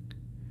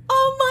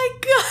 Oh my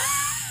god.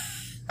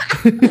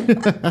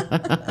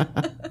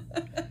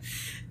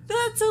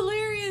 That's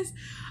hilarious.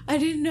 I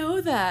didn't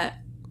know that.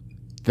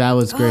 That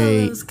was great.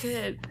 Oh, that was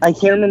good. I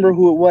can't remember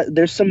who it was.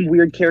 There's some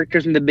weird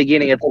characters in the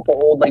beginning. It's like the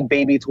old like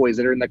baby toys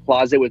that are in the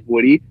closet with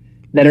Woody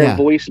that are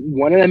voiced.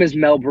 One of them is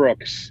Mel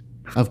Brooks.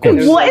 Of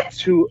course. What?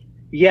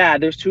 Like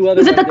there's two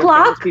other. Was it the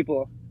clock?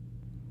 People.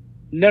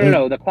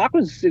 No. The clock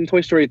was in Toy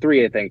Story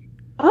 3, I think.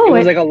 Oh, it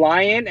was like a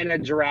lion and a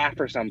giraffe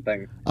or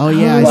something. Oh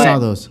yeah, I saw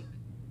those.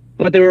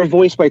 But they were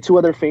voiced by two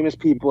other famous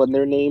people, and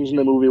their names in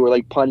the movie were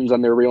like puns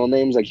on their real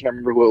names. I can't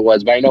remember who it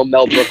was, but I know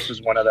Mel Brooks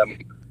was one of them.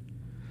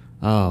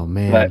 Oh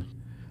man. But,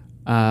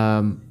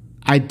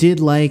 I did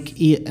like.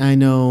 I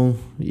know.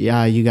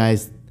 Yeah, you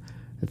guys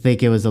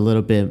think it was a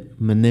little bit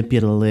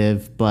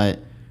manipulative, but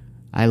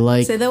I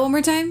like. Say that one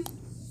more time.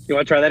 You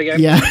want to try that again?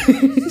 Yeah.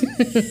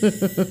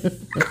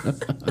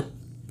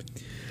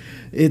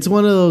 It's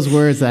one of those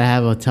words that I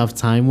have a tough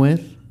time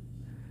with.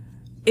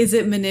 Is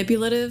it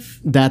manipulative?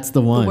 That's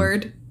the one. The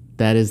word?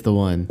 That is the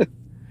one.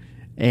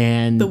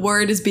 And the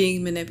word is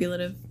being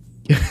manipulative.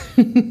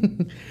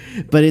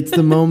 But it's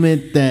the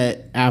moment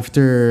that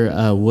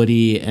after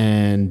Woody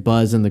and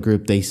Buzz and the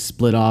group, they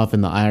split off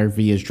and the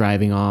IRV is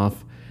driving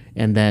off.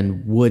 And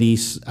then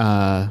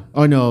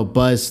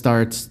Buzz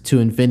starts to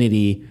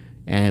infinity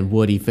and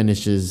Woody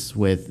finishes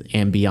with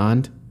and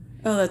beyond.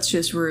 Oh, that's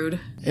just rude.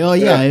 Oh,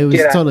 yeah, it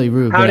was totally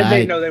rude. How did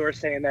they know they were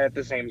saying that at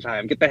the same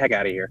time? Get the heck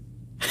out of here.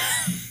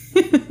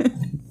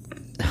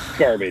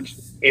 Garbage.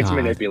 It's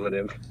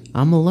manipulative.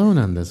 I'm alone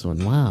on this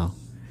one. Wow.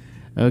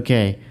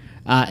 Okay.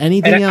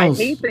 Anything else?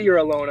 I hate that you're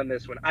alone on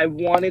this one. I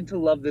wanted to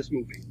love this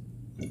movie,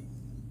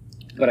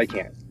 but I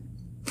can't.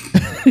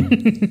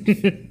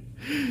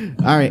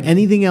 All right.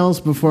 Anything else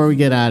before we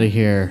get out of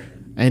here?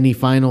 Any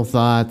final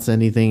thoughts?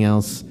 Anything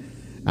else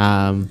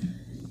on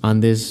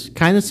this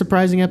kind of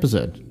surprising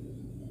episode?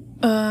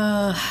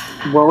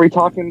 Were we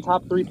talking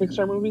top 3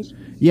 Pixar movies?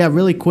 Yeah,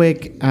 really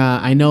quick.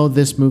 I know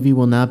this movie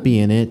will not be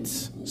in it.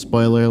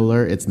 Spoiler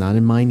alert, it's not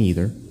in mine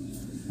either.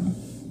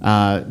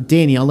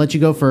 Danny, I'll let you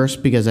go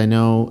first because I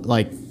know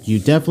like you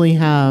definitely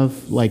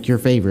have like your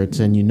favorites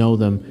and you know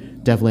them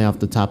definitely off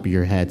the top of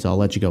your head. So I'll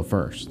let you go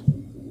first.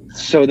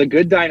 So The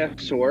Good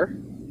Dinosaur,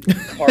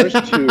 Cars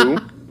 2,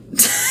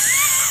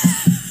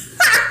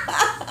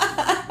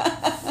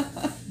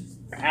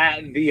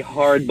 at the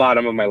hard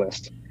bottom of my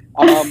list.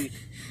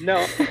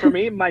 No, for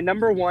me, my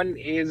number one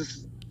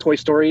is Toy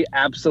Story,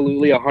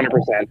 absolutely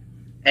 100%.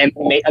 And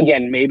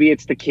again, maybe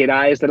it's the kid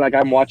eyes that like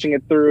I'm watching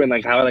it through, and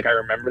like how like I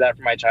remember that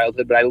from my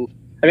childhood. But I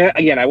mean,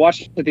 again, I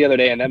watched it the other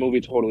day, and that movie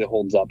totally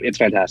holds up. It's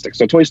fantastic.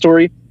 So Toy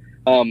Story,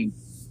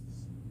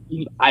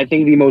 I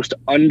think the most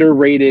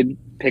underrated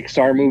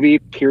Pixar movie,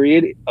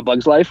 period, A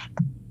Bug's Life,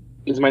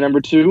 is my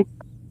number 2.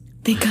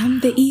 They come,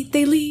 they eat,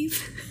 they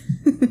leave.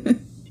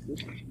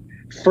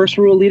 First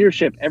rule of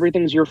leadership,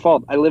 everything's your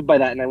fault. I live by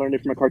that, and I learned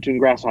it from a cartoon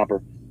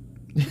grasshopper.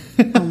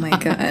 Oh my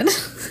god.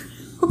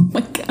 Oh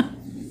my god.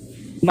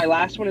 My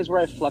last one is where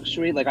I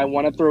fluctuate. Like, I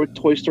want to throw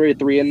Toy Story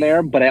 3 in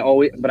there, but I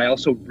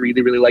also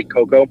really, really like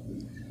Coco.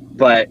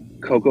 But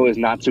Coco is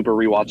not super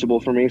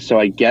rewatchable for me, so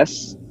I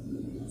guess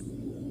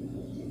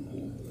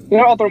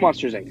I'll throw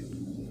Monsters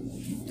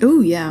Inc.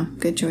 Oh yeah,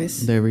 good choice.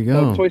 There we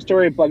go. So, Toy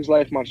Story, Bug's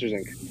Life, Monsters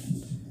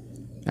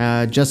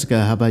Inc.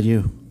 Jessica, how about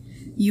you?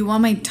 You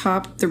want my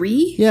top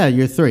 3? Yeah,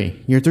 your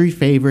 3. Your 3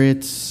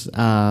 favorites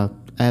out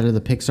of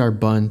the Pixar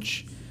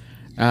bunch.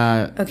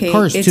 Okay,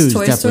 Cars 2 it's is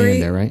Toy definitely Story. in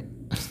there, right?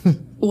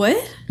 What?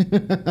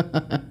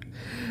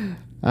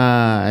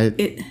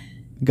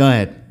 Go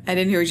ahead. I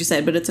didn't hear what you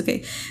said, but it's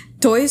okay.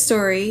 Toy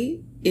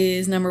Story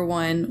is number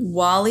 1.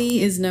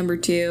 WALL-E is number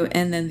 2,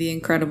 and then The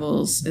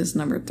Incredibles is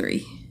number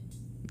 3.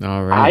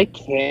 All right. I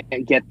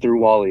can't get through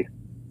WALL-E.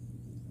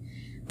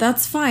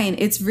 That's fine.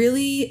 It's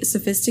really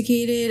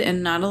sophisticated,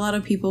 and not a lot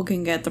of people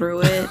can get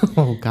through it.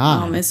 Oh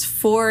God. It's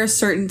for a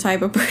certain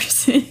type of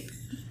person.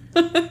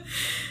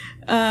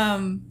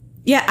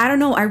 Yeah, I don't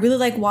know. I really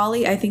like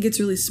WALL-E. I think it's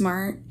really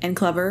smart and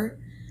clever,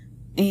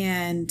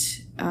 and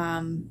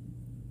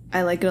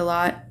I like it a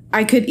lot.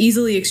 I could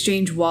easily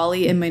exchange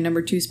WALL-E in my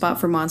number 2 spot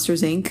for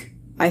Monsters Inc.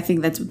 I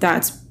think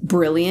that's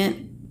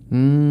brilliant.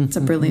 It's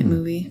a brilliant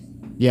movie.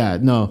 Yeah,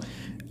 no.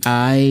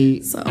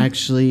 I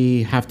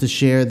actually have to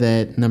share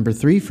that number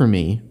 3 for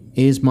me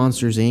is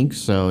Monsters Inc.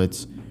 So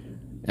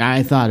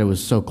I thought it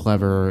was so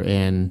clever,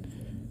 and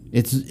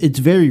it's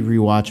very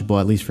rewatchable.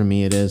 At least for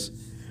me, it is.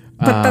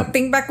 Put that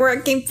thing back where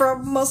it came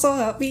from. So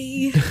help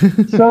me.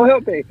 So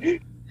help me.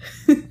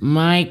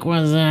 Mike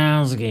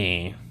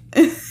Wazowski.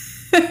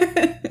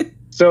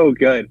 So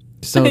good.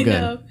 So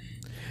good.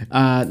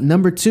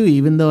 Number 2,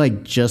 even though I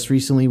just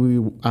recently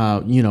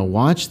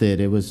watched it,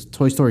 it was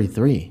Toy Story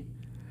 3.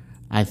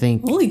 I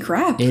think holy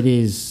crap, it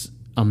is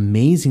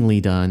amazingly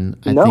done.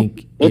 I No,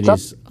 think it's it up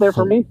is there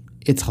for me.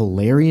 It's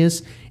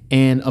hilarious,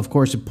 and of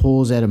course it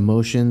pulls at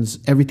emotions.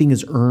 Everything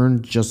is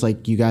earned, just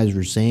like you guys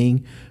were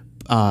saying.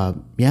 Yeah,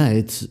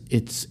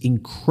 it's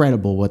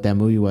incredible what that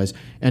movie was.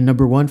 And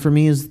number 1 for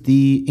me is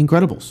The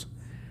Incredibles.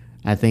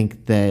 I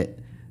think that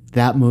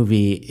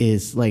movie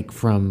is like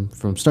from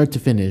start to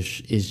finish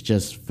is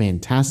just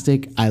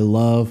fantastic. I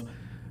love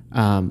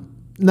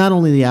not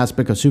only the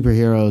aspect of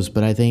superheroes,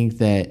 but I think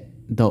that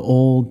the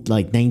old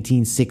like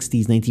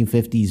 1960s,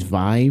 1950s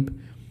vibe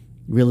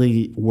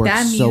really works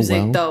that so music,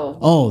 well. Though.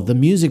 Oh, the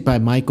music by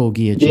Michael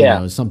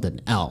Giacchino is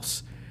something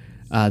else.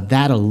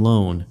 That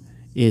alone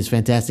is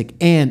fantastic,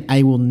 and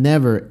I will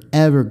never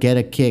ever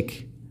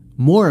get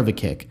more of a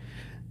kick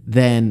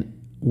than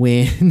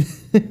when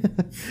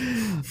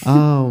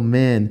oh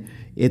man,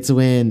 it's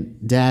when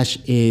Dash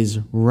is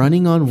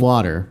running on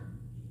water.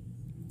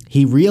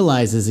 He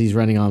realizes he's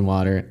running on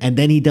water, and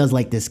then he does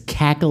like this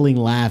cackling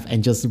laugh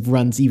and just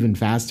runs even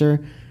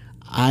faster.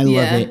 I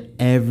love it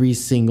every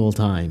single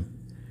time.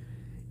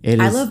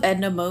 I love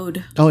Edna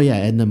Mode. Oh yeah,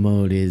 Edna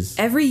Mode is...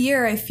 Every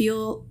year I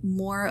feel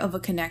more of a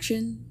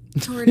connection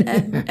toward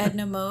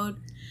Edna Mode,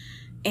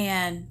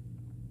 and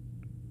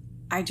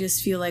I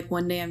just feel like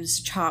one day I'm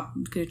just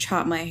gonna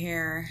chop my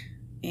hair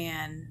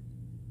and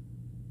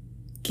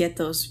get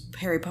those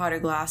Harry Potter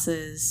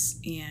glasses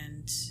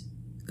and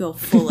go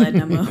full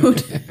Edna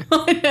Mode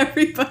on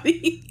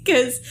everybody,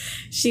 because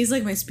she's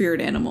like my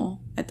spirit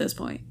animal at this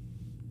point.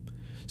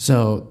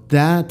 So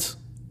that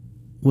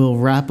will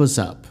wrap us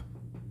up.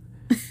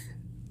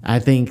 I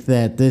think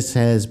that this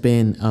has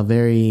been a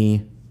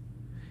very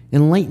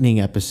enlightening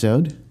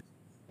episode.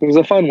 It was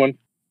a fun one.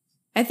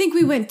 I think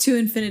we went to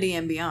infinity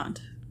and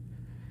beyond.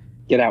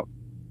 Get out.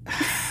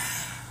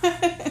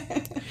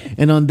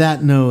 And on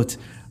that note,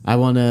 I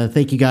want to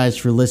thank you guys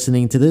for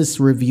listening to this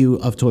review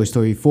of Toy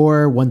Story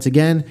 4. Once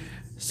again,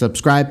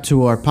 subscribe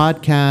to our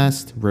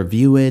podcast,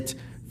 review it,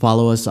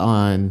 follow us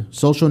on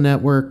social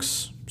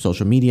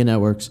media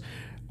networks,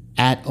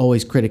 at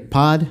Always Critic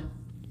Pod,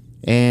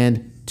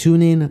 and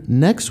tune in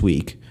next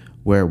week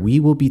where we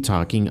will be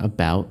talking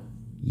about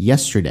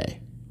Yesterday,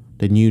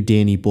 the new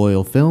Danny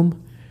Boyle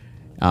film.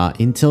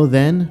 Until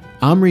then,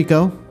 I'm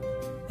Rico.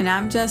 And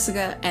I'm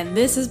Jessica, and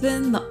this has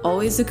been the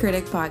Always a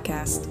Critic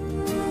podcast.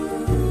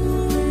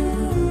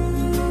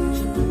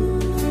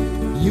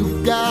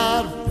 You've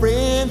got a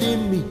friend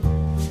in me.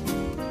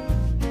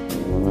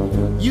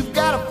 You've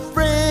got a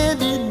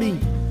friend in me.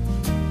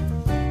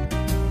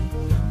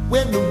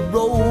 When the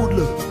road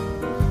looks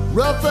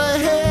rough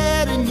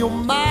ahead and you're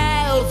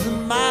miles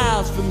and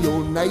miles from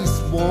your nice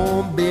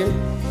warm bed,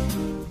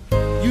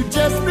 you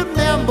just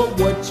remember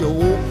what your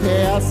old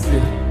past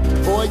said.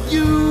 Boy,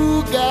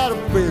 you got a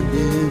friend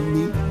in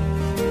me.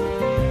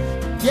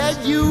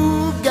 Yeah,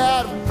 you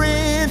got a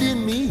friend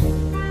in me.